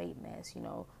of greatness, you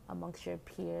know, amongst your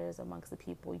peers, amongst the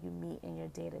people you meet in your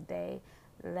day-to-day.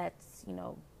 Let's, you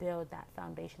know, build that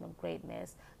foundation of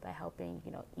greatness by helping,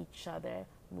 you know, each other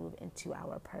move into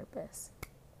our purpose.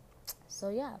 So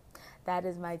yeah, that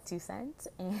is my 2 cents,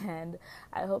 and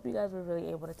I hope you guys were really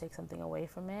able to take something away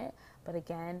from it. But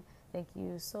again, thank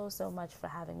you so much for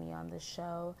having me on this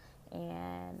show,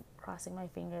 and crossing my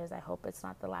fingers, I hope it's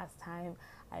not the last time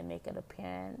I make an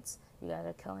appearance. You guys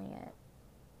are killing it.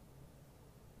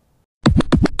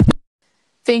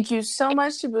 Thank you so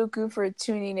much to Buku for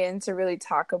tuning in to really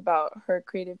talk about her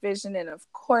creative vision and,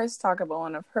 of course, talk about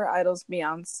one of her idols,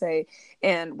 Beyonce,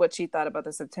 and what she thought about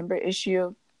the September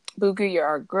issue. Buku, you're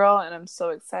our girl, and I'm so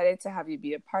excited to have you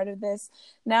be a part of this.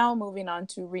 Now, moving on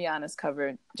to Rihanna's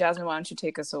cover. Jasmin, why don't you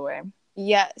take us away?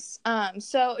 Yes.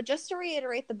 So just to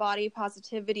reiterate the body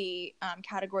positivity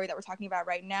category that we're talking about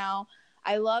right now,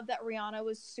 I love that Rihanna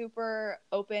was super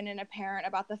open and apparent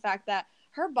about the fact that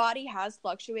her body has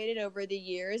fluctuated over the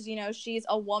years. You know, she's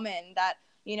a woman that,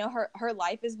 you know, her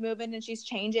life is moving and she's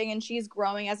changing and she's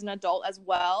growing as an adult as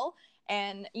well.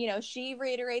 And, you know, she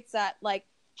reiterates that, like,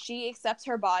 she accepts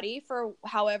her body for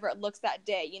however it looks that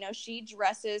day. You know, she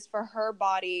dresses for her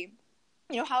body,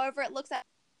 you know, however it looks that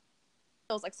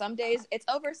feels. Like, some days it's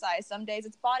oversized, some days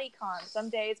it's bodycon, some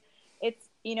days it's,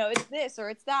 you know, it's this or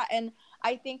it's that. And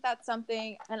I think that's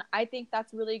something, and I think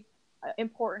that's really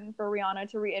important for Rihanna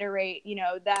to reiterate, you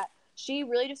know, that she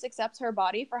really just accepts her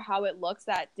body for how it looks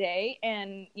that day.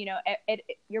 And, you know,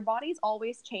 your body's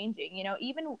always changing. You know,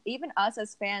 even us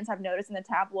as fans have noticed in the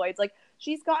tabloids, like,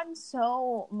 she's gotten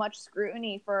so much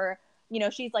scrutiny for, you know,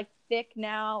 she's like thick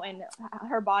now and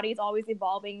her body's always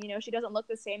evolving. You know, she doesn't look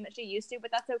the same that she used to, but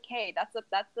that's okay. That's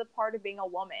the part of being a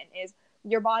woman, is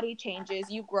your body changes,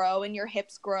 you grow, and your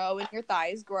hips grow and your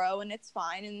thighs grow, and it's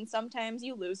fine. And sometimes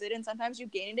you lose it and sometimes you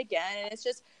gain it again. And it's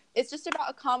just about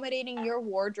accommodating your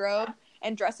wardrobe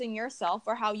and dressing yourself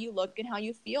for how you look and how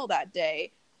you feel that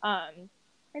day. And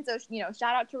so, you know,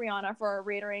 shout out to Rihanna for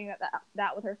reiterating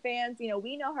that with her fans. You know,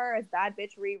 we know her as Bad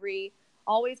Bitch Riri,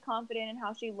 always confident in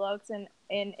how she looks and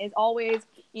is always,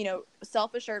 you know,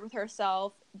 self-assured with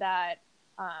herself that,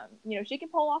 you know, she can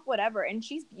pull off whatever, and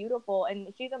she's beautiful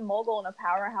and she's a mogul and a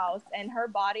powerhouse, and her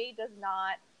body does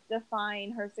not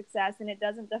define her success, and it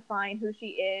doesn't define who she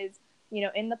is, you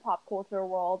know, in the pop culture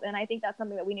world. And I think that's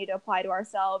something that we need to apply to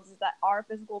ourselves, is that our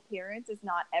physical appearance is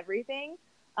not everything.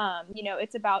 You know,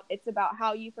 it's about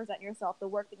how you present yourself, the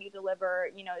work that you deliver.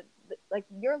 You know, like,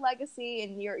 your legacy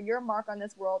and your mark on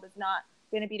this world is not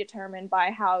going to be determined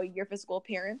by how your physical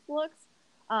appearance looks.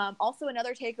 Also,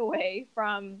 another takeaway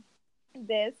from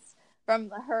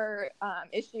her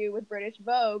issue with British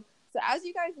Vogue. So, as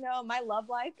you guys know, my love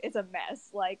life is a mess.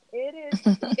 Like, it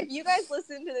is. If you guys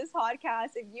listen to this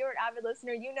podcast, if you're an avid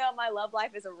listener, you know my love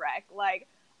life is a wreck. Like,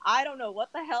 I don't know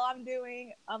what the hell I'm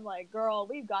doing. I'm like, girl,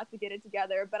 we've got to get it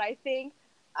together. But I think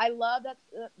I love that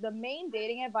the main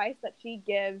dating advice that she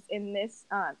gives in this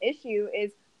issue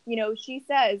is, you know, she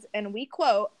says, and we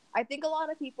quote, "I think a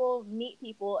lot of people meet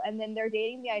people and then they're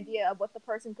dating the idea of what the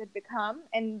person could become,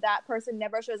 and that person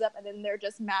never shows up, and then they're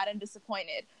just mad and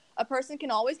disappointed. A person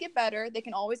can always get better, they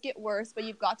can always get worse, but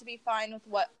you've got to be fine with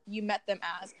what you met them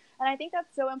as." And I think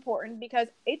that's so important, because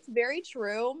it's very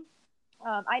true.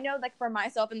 I know, like, for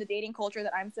myself in the dating culture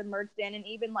that I'm submerged in, and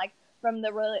even like from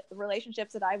the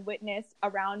relationships that I've witnessed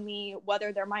around me,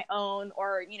 whether they're my own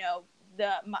or, you know,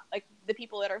 the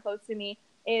people that are close to me,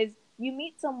 is you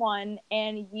meet someone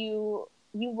and you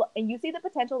you see the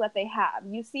potential that they have.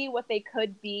 You see what they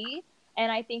could be.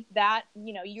 And I think that,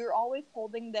 you're always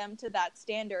holding them to that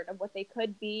standard of what they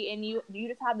could be. And you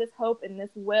just have this hope and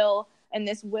this will and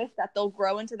this wish that they'll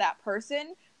grow into that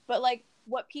person. But like,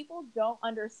 what people don't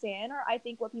understand, or I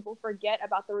think what people forget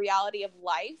about the reality of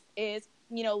life is,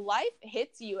 life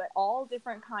hits you at all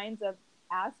different kinds of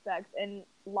aspects, and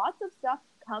lots of stuff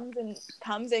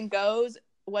comes and goes,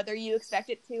 whether you expect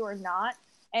it to or not.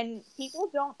 And people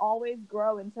don't always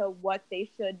grow into what they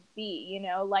should be,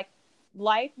 like,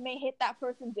 life may hit that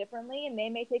person differently, and they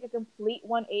may take a complete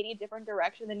 180 different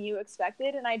direction than you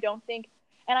expected. And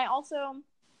I also,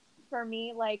 for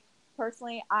me, like,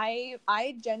 personally,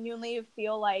 I genuinely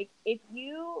feel like if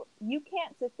you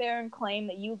can't sit there and claim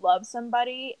that you love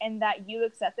somebody and that you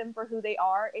accept them for who they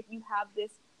are if you have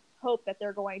this hope that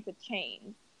they're going to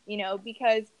change,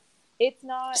 because it's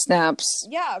not snaps.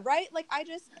 Yeah, right. Like, I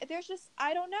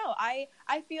don't know. I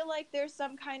feel like there's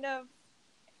some kind of,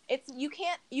 you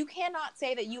cannot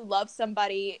say that you love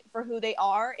somebody for who they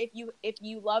are if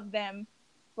you love them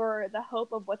for the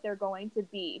hope of what they're going to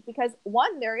be, because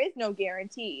one, there is no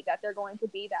guarantee that they're going to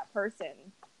be that person,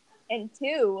 and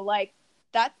two, like,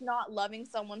 that's not loving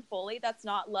someone fully. That's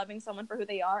not loving someone for who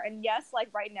they are. And yes, like,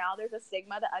 right now there's a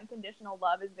stigma that unconditional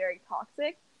love is very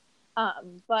toxic,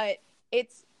 but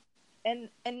it's and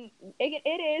it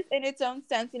is in its own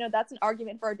sense, that's an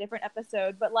argument for a different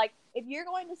episode. But like, if you're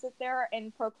going to sit there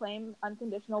and proclaim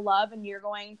unconditional love, and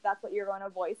that's what you're going to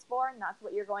voice for, and that's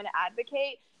what you're going to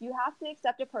advocate, you have to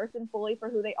accept a person fully for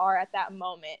who they are at that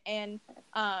moment. And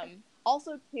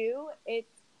also too,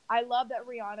 I love that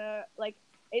Rihanna, like,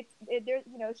 there's,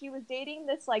 she was dating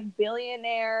this like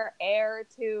billionaire heir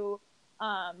to,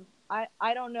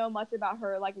 I don't know much about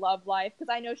her like love life,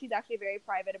 because I know she's actually very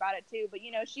private about it too. But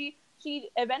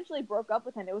she eventually broke up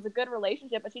with him. It was a good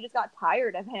relationship, but she just got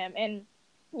tired of him. And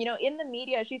in the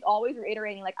media, she's always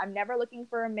reiterating, like, I'm never looking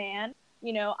for a man.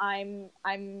 I'm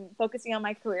focusing on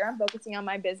my career. I'm focusing on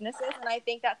my businesses. And I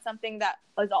think that's something that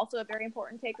is also a very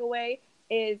important takeaway.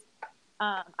 Is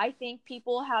I think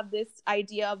people have this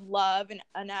idea of love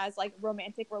and as like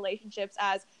romantic relationships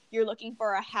as you're looking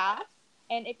for a half.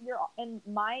 And if you're in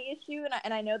my issue,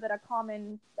 and I know that a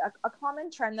common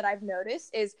trend that I've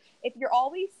noticed is if you're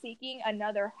always seeking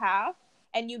another half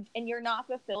and you're not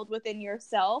fulfilled within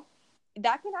yourself,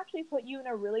 that can actually put you in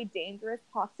a really dangerous,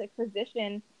 toxic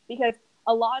position, because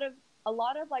a lot of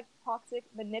like toxic,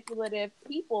 manipulative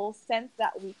people sense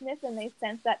that weakness and they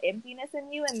sense that emptiness in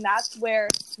you, and that's where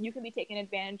you can be taken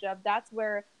advantage of. That's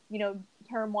where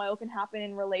turmoil can happen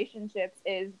in relationships.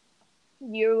 Is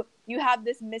you have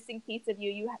this missing piece of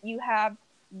you have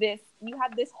this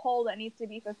hole that needs to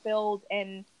be fulfilled,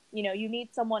 and you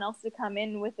need someone else to come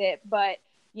in with it, but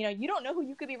you don't know who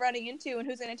you could be running into and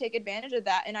who's going to take advantage of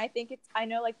that. And I think I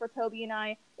know, like, for Tobi and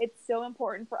I, it's so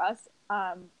important for us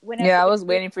whenever. Yeah, I was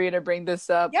waiting for you to bring this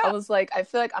up. Yeah. I was like, I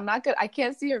feel like I'm not good. I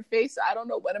can't see her face, so I don't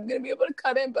know when I'm going to be able to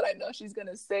cut in, but I know she's going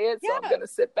to say it, so I'm going to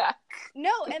sit back.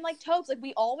 No, and like, Tobes, like,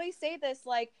 we always say this,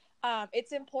 like,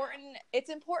 it's important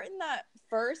that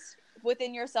first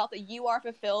within yourself that you are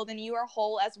fulfilled and you are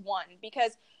whole as one,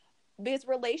 because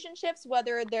relationships,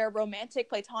 whether they're romantic,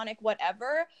 platonic,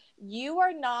 whatever, you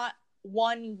are not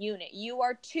one unit. You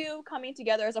are two coming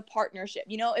together as a partnership.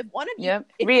 If one of you,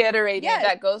 reiterating,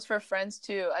 that goes for friends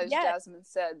too, as Jasmin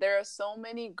said. There are so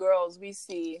many girls we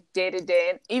see day to day,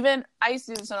 and even I used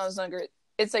to do this when I was younger.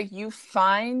 It's like you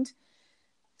find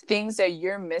things that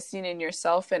you're missing in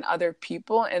yourself and other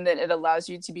people, and then it allows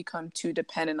you to become too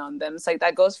dependent on them. It's like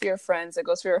that goes for your friends, it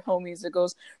goes for your homies, it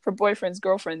goes for boyfriends,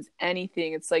 girlfriends,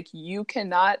 anything. It's like you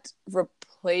cannot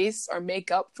replace or make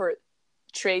up for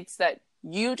traits that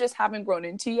you just haven't grown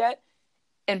into yet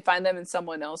and find them in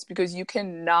someone else, because you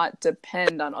cannot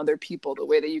depend on other people the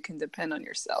way that you can depend on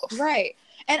yourself. Right.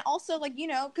 And also, like,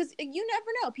 because you never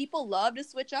know, people love to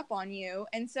switch up on you.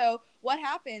 And so what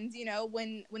happens,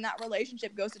 when that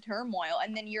relationship goes to turmoil,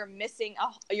 and then you're missing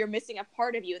a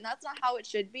part of you, and that's not how it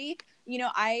should be.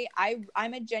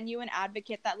 I'm a genuine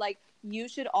advocate that, like, you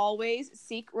should always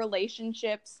seek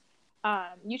relationships.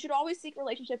 You should always seek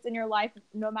relationships in your life,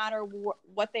 no matter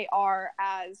what they are,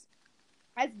 as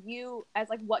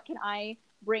like, what can I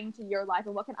bring to your life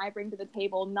and what can I bring to the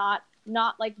table, not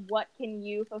like what can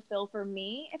you fulfill for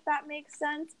me, if that makes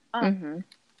sense.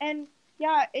 And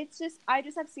yeah, it's just, I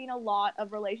just have seen a lot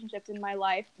of relationships in my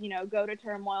life, go to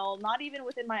turmoil, not even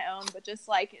within my own, but just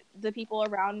like the people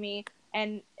around me.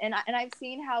 And I've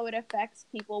seen how it affects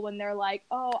people when they're like,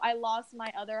 oh, I lost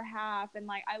my other half, and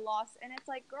like and it's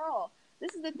like, girl,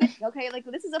 this is the thing, okay? Like,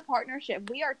 this is a partnership.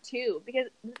 We are two, because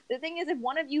the thing is, if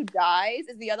one of you dies,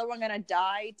 is the other one gonna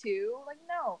die too? Like,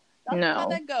 no. That's not how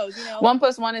that goes, you know. 1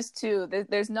 + 1 is 2.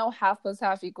 There's no half plus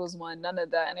half equals 1. None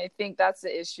of that. And I think that's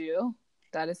the issue.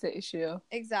 That is the issue.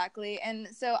 Exactly. And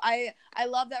so I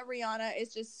love that Rihanna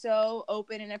is just so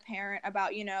open and apparent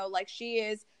about, you know, like she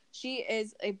is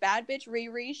a bad bitch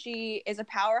Riri. She is a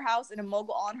powerhouse and a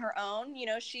mogul on her own. You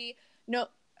know,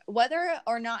 whether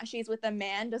or not she's with a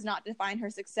man does not define her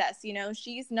success. You know,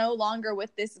 she's no longer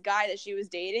with this guy that she was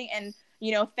dating, and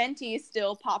you know, Fenty is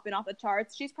still popping off the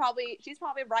charts. She's probably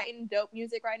writing dope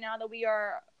music right now that we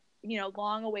are, you know,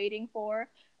 long awaiting for.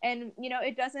 And you know,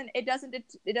 it doesn't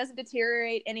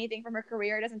deteriorate anything from her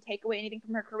career. It doesn't take away anything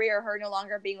from her career. Her no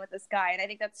longer being with this guy, and I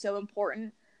think that's so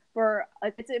important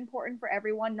it's important for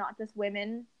everyone, not just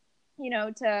women. You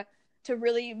know, to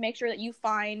really make sure that you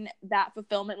find that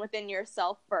fulfillment within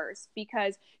yourself first,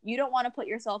 because you don't want to put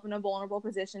yourself in a vulnerable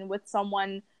position with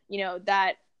someone, you know,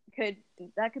 that could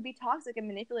be toxic and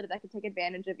manipulative, that could take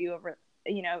advantage of you over,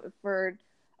 you know, for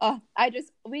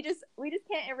we just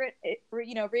can't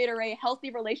reiterate healthy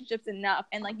relationships enough.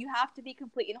 And like, you have to be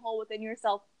complete and whole within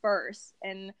yourself first.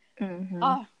 And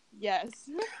yes,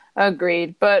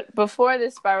 agreed. But before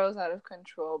this spirals out of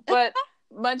control, but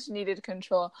much needed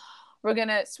control, we're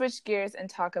gonna switch gears and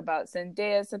talk about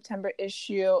Zendaya's September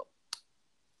issue.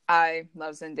 I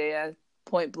love Zendaya,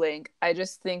 point blank. I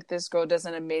just think this girl does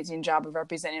an amazing job of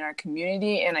representing our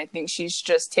community, and I think she's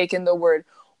just taken the word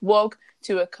woke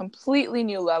to a completely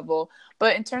new level.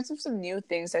 But in terms of some new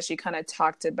things that she kind of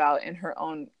talked about in her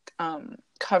own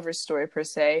cover story per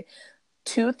se,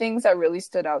 2 things that really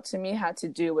stood out to me had to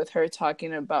do with her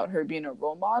talking about her being a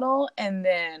role model and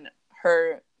then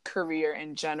her career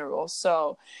in general.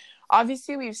 So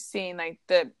obviously we've seen like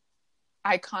the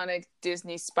iconic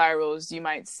Disney spirals, you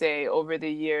might say, over the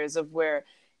years of where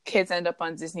kids end up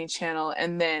on Disney Channel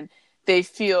and then they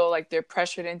feel like they're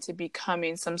pressured into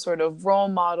becoming some sort of role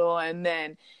model, and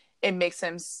then it makes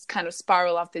them kind of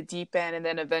spiral off the deep end, and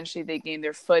then eventually they gain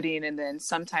their footing, and then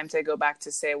sometimes they go back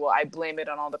to say, well, I blame it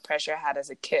on all the pressure I had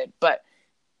as a kid. But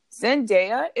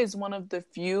Zendaya is one of the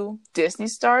few Disney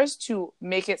stars to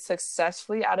make it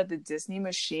successfully out of the Disney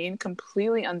machine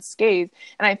completely unscathed,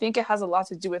 and I think it has a lot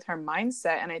to do with her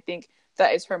mindset, and I think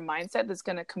that is her mindset that's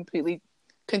going to completely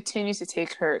continues to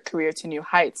take her career to new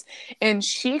heights. And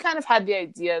she kind of had the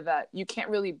idea that you can't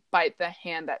really bite the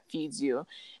hand that feeds you.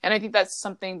 And I think that's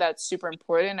something that's super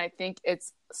important. I think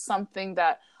it's something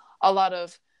that a lot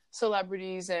of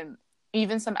celebrities and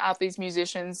even some athletes,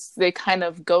 musicians, they kind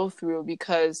of go through,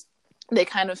 because they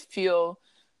kind of feel,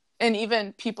 and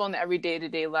even people in the everyday to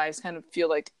day lives kind of feel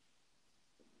like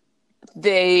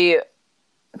they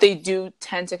do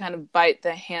tend to kind of bite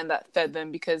the hand that fed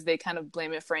them, because they kind of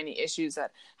blame it for any issues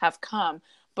that have come.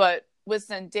 But with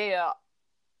Zendaya,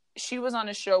 she was on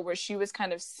a show where she was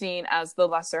kind of seen as the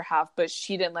lesser half, but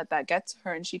she didn't let that get to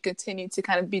her, and she continued to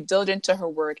kind of be diligent to her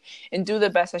work and do the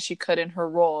best that she could in her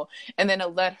role. And then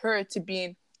it led her to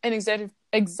being an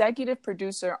executive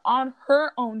producer on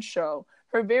her own show,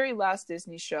 her very last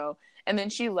Disney show. And then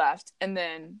she left, and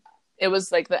then it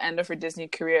was like the end of her Disney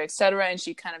career, etc. And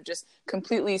she kind of just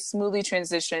completely smoothly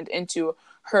transitioned into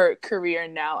her career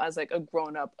now as like a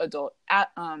grown-up adult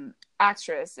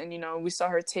actress. And, you know, we saw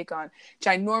her take on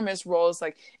ginormous roles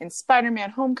like in Spider-Man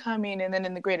Homecoming and then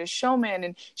in The Greatest Showman.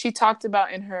 And she talked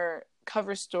about in her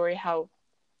cover story how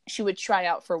she would try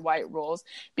out for white roles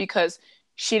because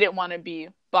she didn't want to be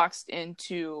boxed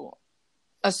into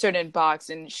a certain box,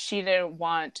 and she didn't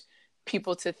want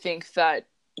people to think that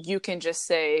you can just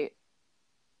say,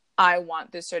 I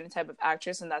want this certain type of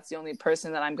actress and that's the only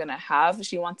person that I'm going to have.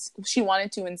 She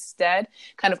wanted to instead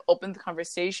kind of open the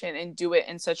conversation and do it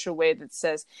in such a way that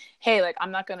says, hey, like,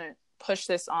 I'm not going to push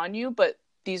this on you, but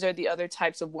these are the other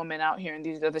types of women out here, and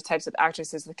these are the types of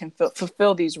actresses that can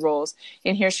fulfill these roles.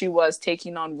 And here she was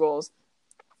taking on roles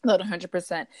that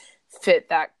 100% fit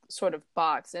that sort of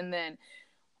box. And then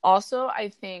also, I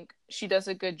think she does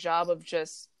a good job of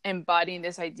just embodying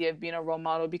this idea of being a role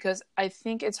model, because I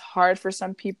think it's hard for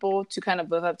some people to kind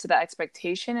of live up to that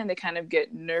expectation, and they kind of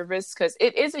get nervous because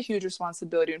it is a huge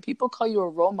responsibility. When people call you a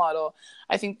role model,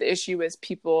 I think the issue is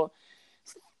people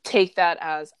take that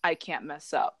as, I can't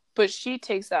mess up. But she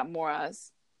takes that more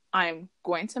as, I'm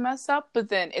going to mess up, but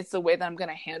then it's the way that I'm going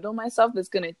to handle myself that's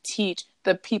going to teach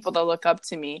the people that look up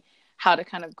to me how to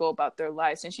kind of go about their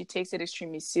lives. And she takes it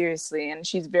extremely seriously, and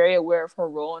she's very aware of her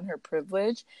role and her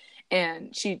privilege,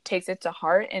 and she takes it to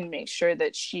heart and makes sure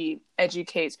that she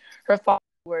educates her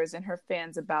followers and her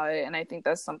fans about it. And I think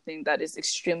that's something that is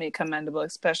extremely commendable,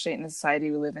 especially in the society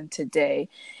we live in today.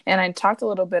 And I talked a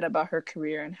little bit about her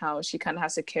career and how she kind of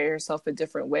has to carry herself a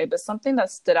different way, but something that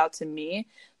stood out to me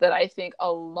that I think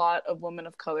a lot of women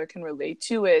of color can relate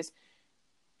to is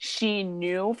she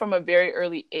knew from a very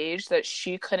early age that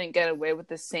she couldn't get away with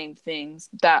the same things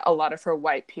that a lot of her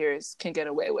white peers can get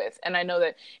away with. And I know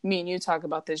that me and you talk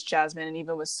about this, Jasmin, and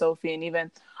even with Sophie, and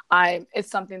even it's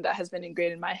something that has been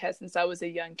ingrained in my head since I was a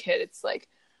young kid. It's like,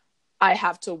 I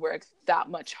have to work that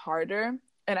much harder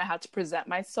and I have to present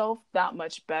myself that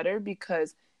much better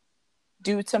because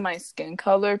due to my skin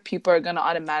color, people are going to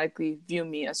automatically view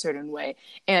me a certain way.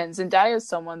 And Zendaya is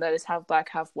someone that is half black,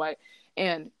 half white.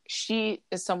 And she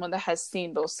is someone that has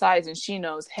seen both sides, and she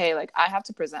knows, hey, like, I have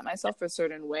to present myself a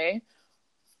certain way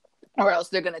or else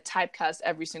they're going to typecast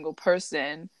every single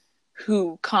person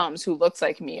who looks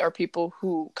like me, or people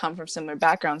who come from similar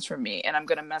backgrounds from me, and I'm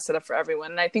going to mess it up for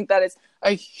everyone. And I think that is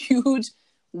a huge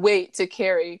weight to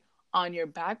carry on your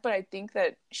back, but I think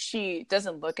that she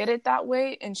doesn't look at it that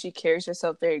way, and she carries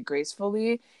herself very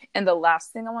gracefully. And the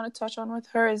last thing I want to touch on with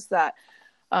her is that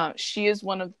she is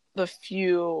one of the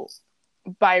few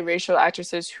biracial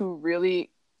actresses who really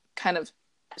kind of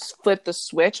flipped the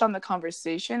switch on the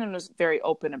conversation and was very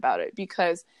open about it.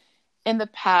 Because in the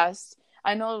past,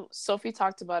 I know Sophie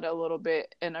talked about it a little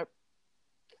bit in a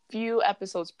few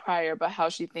episodes prior about how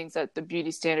she thinks that the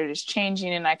beauty standard is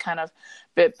changing, and I kind of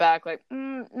bit back like,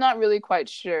 not really quite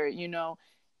sure, you know.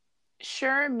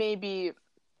 Sure, maybe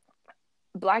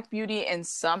Black beauty in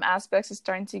some aspects is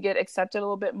starting to get accepted a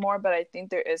little bit more, but I think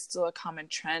there is still a common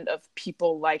trend of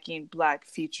people liking Black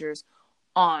features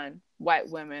on white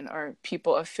women or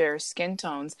people of fair skin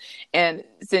tones. And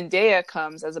Zendaya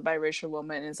comes as a biracial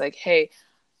woman and is like, hey,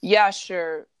 yeah,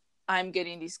 sure, I'm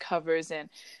getting these covers, and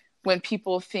when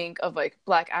people think of like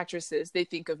Black actresses, they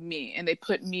think of me and they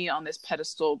put me on this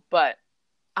pedestal, but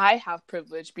I have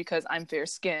privilege because I'm fair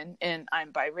skinned and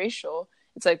I'm biracial.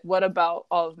 It's like, what about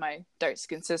all of my dark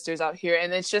skinned sisters out here?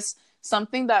 And it's just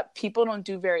something that people don't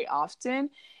do very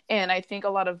often. And I think a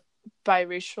lot of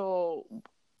biracial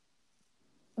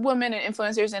women and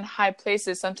influencers in high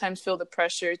places sometimes feel the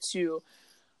pressure to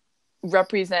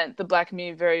represent the Black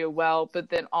community very well, but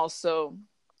then also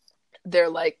they're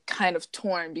like kind of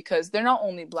torn because they're not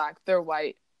only Black, they're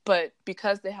white, but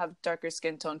because they have darker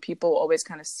skin tone, people always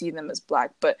kind of see them as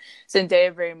Black. But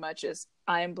Zendaya very much is,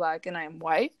 I am Black and I am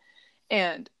white,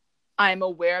 and I'm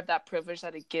aware of that privilege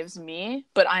that it gives me,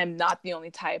 but I am not the only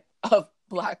type of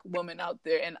Black woman out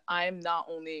there, and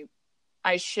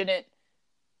I shouldn't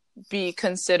be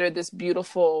considered this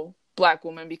beautiful Black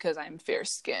woman because I'm fair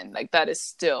skinned. Like, that is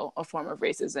still a form of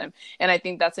racism. And I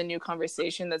think that's a new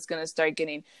conversation that's going to start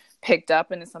getting picked up,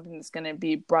 and it's something that's going to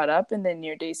be brought up in the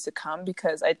near days to come,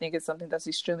 because I think it's something that's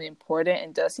extremely important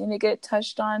and does need to get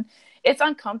touched on. It's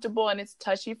uncomfortable and it's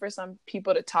touchy for some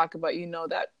people to talk about, you know,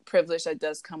 that privilege that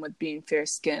does come with being fair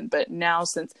skinned. But now,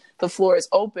 since the floor is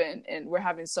open and we're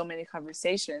having so many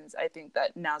conversations, I think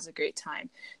that now's a great time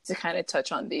to kind of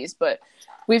touch on these. But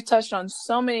we've touched on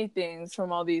so many things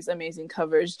from all these amazing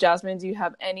covers. Jasmin, do you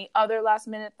have any other last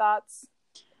minute thoughts?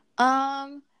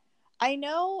 I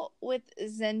know with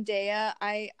Zendaya,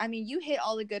 I mean, you hit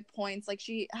all the good points. Like,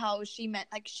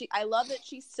 I love that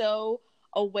she's so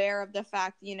aware of the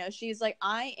fact, you know, she's like,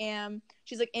 in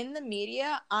the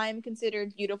media, I'm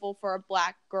considered beautiful for a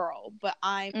Black girl, but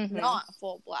I'm not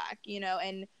full Black, you know.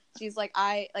 And she's like,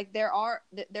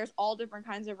 there's all different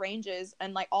kinds of ranges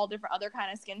and like all different other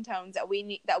kind of skin tones that we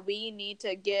need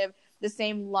to give the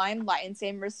same limelight and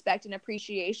same respect and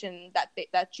appreciation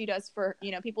that she does for,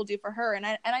 you know, people do for her. And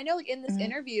I know, like, in this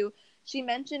interview, she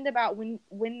mentioned about when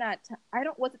that,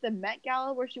 was it the Met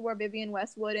Gala where she wore Vivienne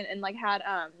Westwood and like had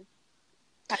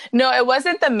No, it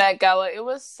wasn't the Met Gala. It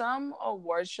was some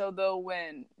award show though.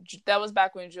 That was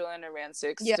back when Juliana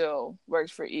Rancic still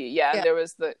worked for E. Yeah, and there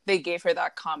was they gave her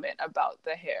that comment about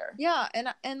the hair. Yeah,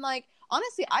 and like,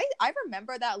 honestly, I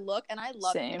remember that look, and I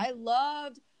loved it.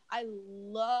 I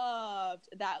loved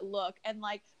that look, and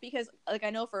like, because like, I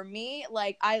know for me,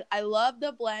 like, I love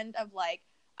the blend of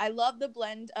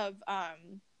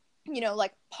you know,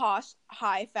 like posh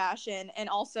high fashion, and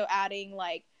also adding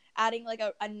an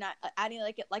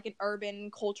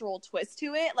urban cultural twist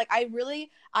to it. Like, I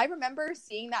remember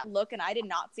seeing that look and I did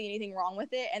not see anything wrong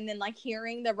with it, and then like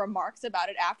hearing the remarks about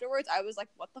it afterwards, I was like,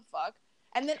 what the fuck?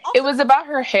 And then also, it was about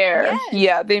her hair. Yes,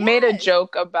 yeah, they made a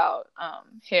joke about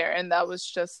hair, and that was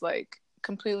just like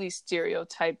completely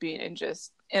stereotyping and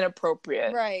just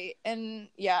inappropriate. Right. And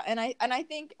yeah, and I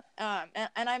think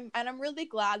and I'm really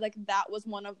glad, like, that was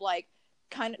one of like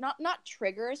kind of not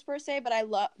triggers per se, but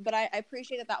I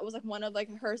appreciate that was like one of like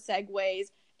her segues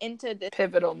into this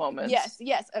pivotal moments. Yes.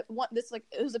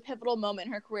 It was a pivotal moment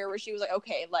in her career where she was like,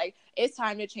 okay, like, it's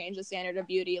time to change the standard of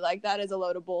beauty. Like, that is a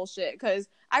load of bullshit. Because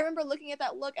I remember looking at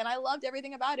that look and I loved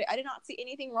everything about it. I did not see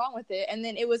anything wrong with it. And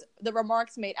then it was the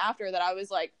remarks made after that I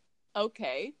was like,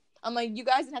 okay. I'm like, you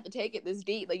guys didn't have to take it this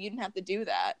deep. Like, you didn't have to do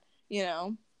that, you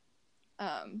know?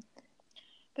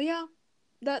 But yeah,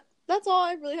 that's all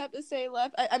I really have to say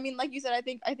left. I mean, like you said, I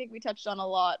think we touched on a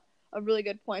lot of really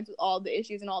good points with all the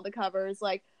issues and all the covers.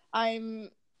 Like,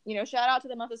 shout out to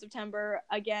the month of September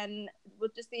again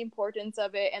with just the importance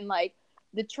of it and like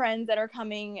the trends that are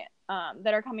coming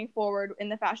forward in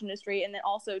the fashion industry, and then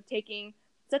also taking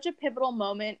such a pivotal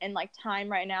moment and like time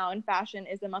right now in fashion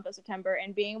is the month of September,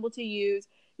 and being able to use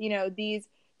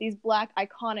these Black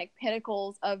iconic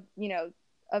pinnacles of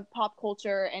of pop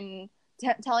culture and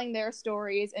telling their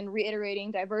stories and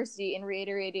reiterating diversity and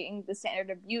reiterating the standard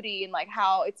of beauty and like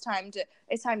how it's time to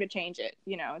change it.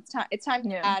 It's time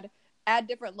to add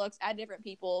different looks, add different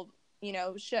people,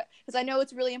 because I know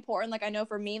it's really important. Like, I know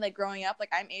for me, like growing up, like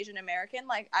I'm Asian American,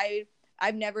 like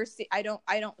I've never seen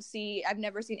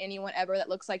anyone ever that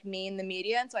looks like me in the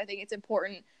media. And so I think it's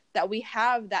important that we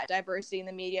have that diversity in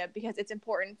the media, because it's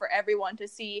important for everyone to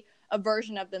see a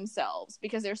version of themselves,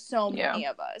 because there's so many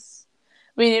of us.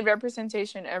 We need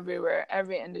representation everywhere,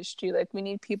 every industry. Like, we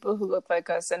need people who look like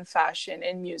us in fashion,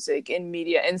 in music, in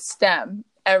media, in STEM,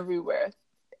 everywhere.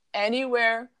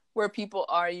 Anywhere where people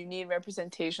are, you need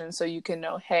representation so you can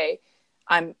know, hey,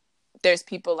 there's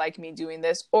people like me doing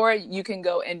this, or you can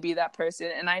go and be that person.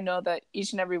 And I know that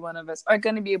each and every one of us are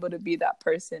going to be able to be that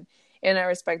person in our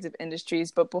respective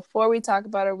industries. But before we talk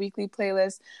about our weekly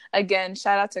playlist, again,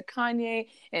 shout out to Kanye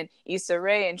and Issa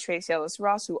Rae and Tracee Ellis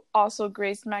Ross, who also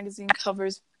graced magazine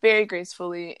covers very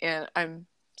gracefully. And I'm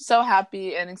so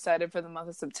happy and excited for the month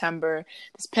of September,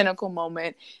 this pinnacle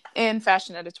moment in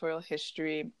fashion editorial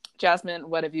history. Jasmine,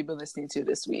 what have you been listening to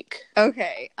this week?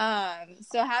 Okay. I've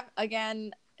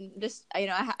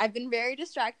been very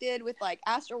distracted with like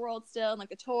Astroworld still and like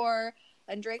the tour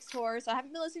and Drake's tour, so I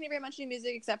haven't been listening to very much new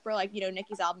music except for like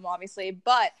Nicki's album, obviously.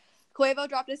 But Quavo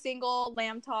dropped a single,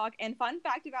 Lamb Talk, and fun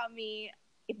fact about me,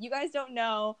 if you guys don't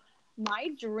know, my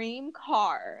dream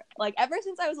car, like ever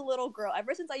since I was a little girl,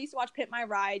 ever since I used to watch Pimp My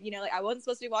Ride, like I wasn't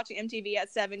supposed to be watching MTV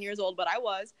at 7 years old, but I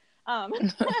was.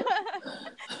 And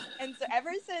so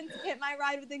ever since Pimp My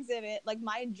Ride with Exhibit, like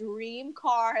my dream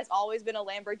car has always been a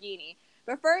Lamborghini.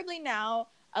 Preferably now,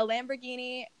 a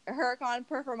Lamborghini, a Huracan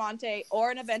Performante,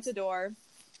 or an Aventador.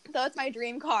 So it's my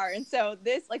dream car. And so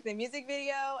this, like the music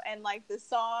video and like the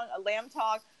song, A Lamb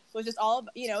Talk, was just all,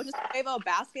 just Quavo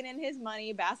basking in his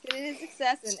money, basking in his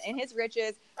success and his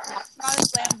riches, talking about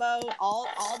his Lambo, all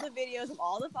the videos of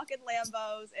all the fucking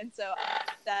Lambos. And so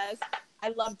I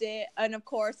loved it. And of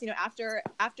course, after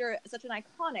such an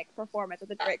iconic performance at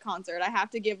the Drake concert, I have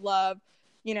to give love,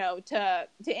 to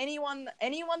anyone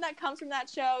that comes from that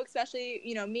show, especially,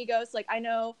 Amigos. Like I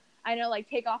know like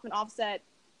Takeoff and Offset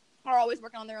are always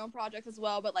working on their own projects as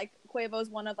well, but like Quavo's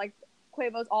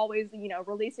always,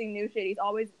 releasing new shit. He's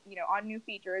always, on new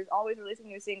features, always releasing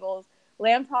new singles.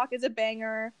 Lamb Talk is a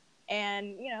banger.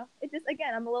 And, it just,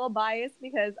 again, I'm a little biased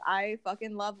because I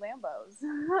fucking love Lambos.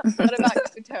 What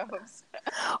about you, Tobes?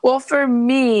 Well, for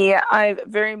me, I've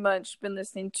very much been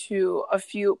listening to a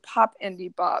few pop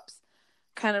indie bops,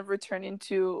 kind of returning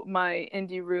to my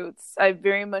indie roots. I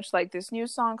very much like this new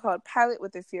song called Pilot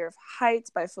with the Fear of Heights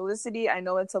by Felicity. I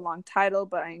know it's a long title,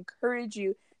 but I encourage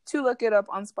you to look it up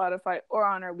on Spotify or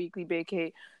on our weekly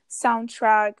Vacay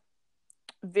soundtrack.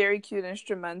 Very cute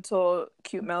instrumental,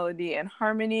 cute melody and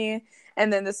harmony.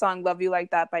 And then the song Love You Like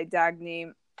That by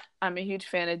Dagny. I'm a huge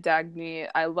fan of Dagny.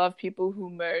 I love people who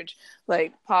merge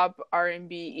like pop,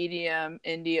 R&B, EDM,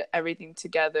 indie, everything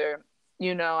together.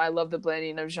 I love the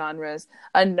blending of genres.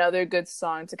 Another good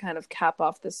song to kind of cap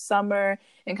off the summer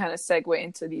and kind of segue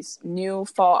into these new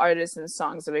fall artists and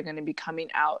songs that are going to be coming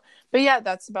out. But yeah,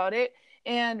 that's about it.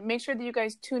 And make sure that you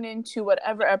guys tune in to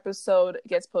whatever episode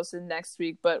gets posted next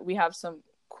week. But we have some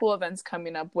cool events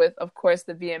coming up with, of course,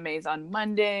 the VMAs on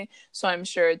Monday. So I'm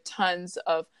sure tons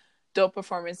of dope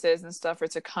performances and stuff are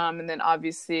to come. And then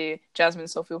obviously Jasmin and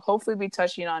Sophie will hopefully be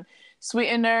touching on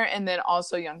Sweetener and then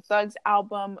also Young Thug's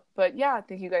album. But yeah,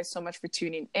 thank you guys so much for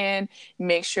tuning in.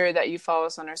 Make sure that you follow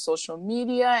us on our social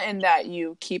media and that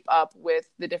you keep up with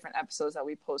the different episodes that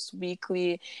we post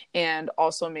weekly. And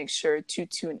also make sure to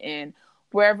tune in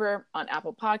wherever on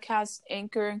Apple Podcasts,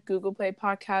 Anchor, Google Play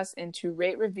Podcasts, and to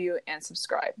rate, review, and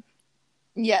subscribe.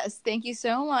 Yes, thank you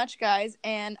so much, guys.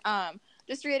 And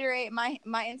just to reiterate, my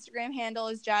Instagram handle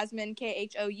is Jasmin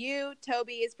KHOU.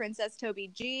 Tobi is Princess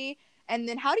Tobi G. And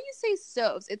then how do you say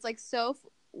Sophs? It's like Soph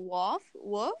Woff?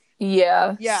 Woof?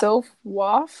 Yeah. Soph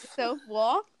Woff. Soph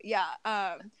Woff?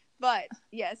 Yeah. But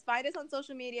yes, find us on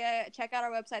social media. Check out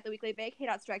our website,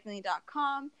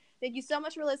 theweeklyvacay.strikingly.com. Thank you so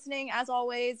much for listening. As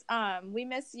always, we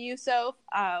miss you, Soph.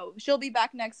 She'll be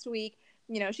back next week.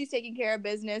 she's taking care of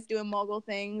business, doing mogul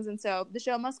things, and so the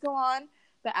show must go on.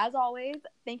 But as always,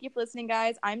 thank you for listening,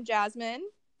 guys. I'm Jasmin.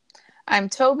 I'm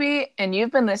Tobi, and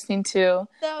you've been listening to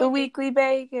The Weekly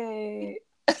Bakery.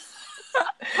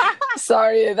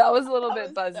 Sorry, that was a little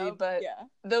bit buzzy, but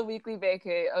The Weekly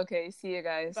Bakery. Okay, see you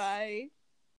guys. Bye.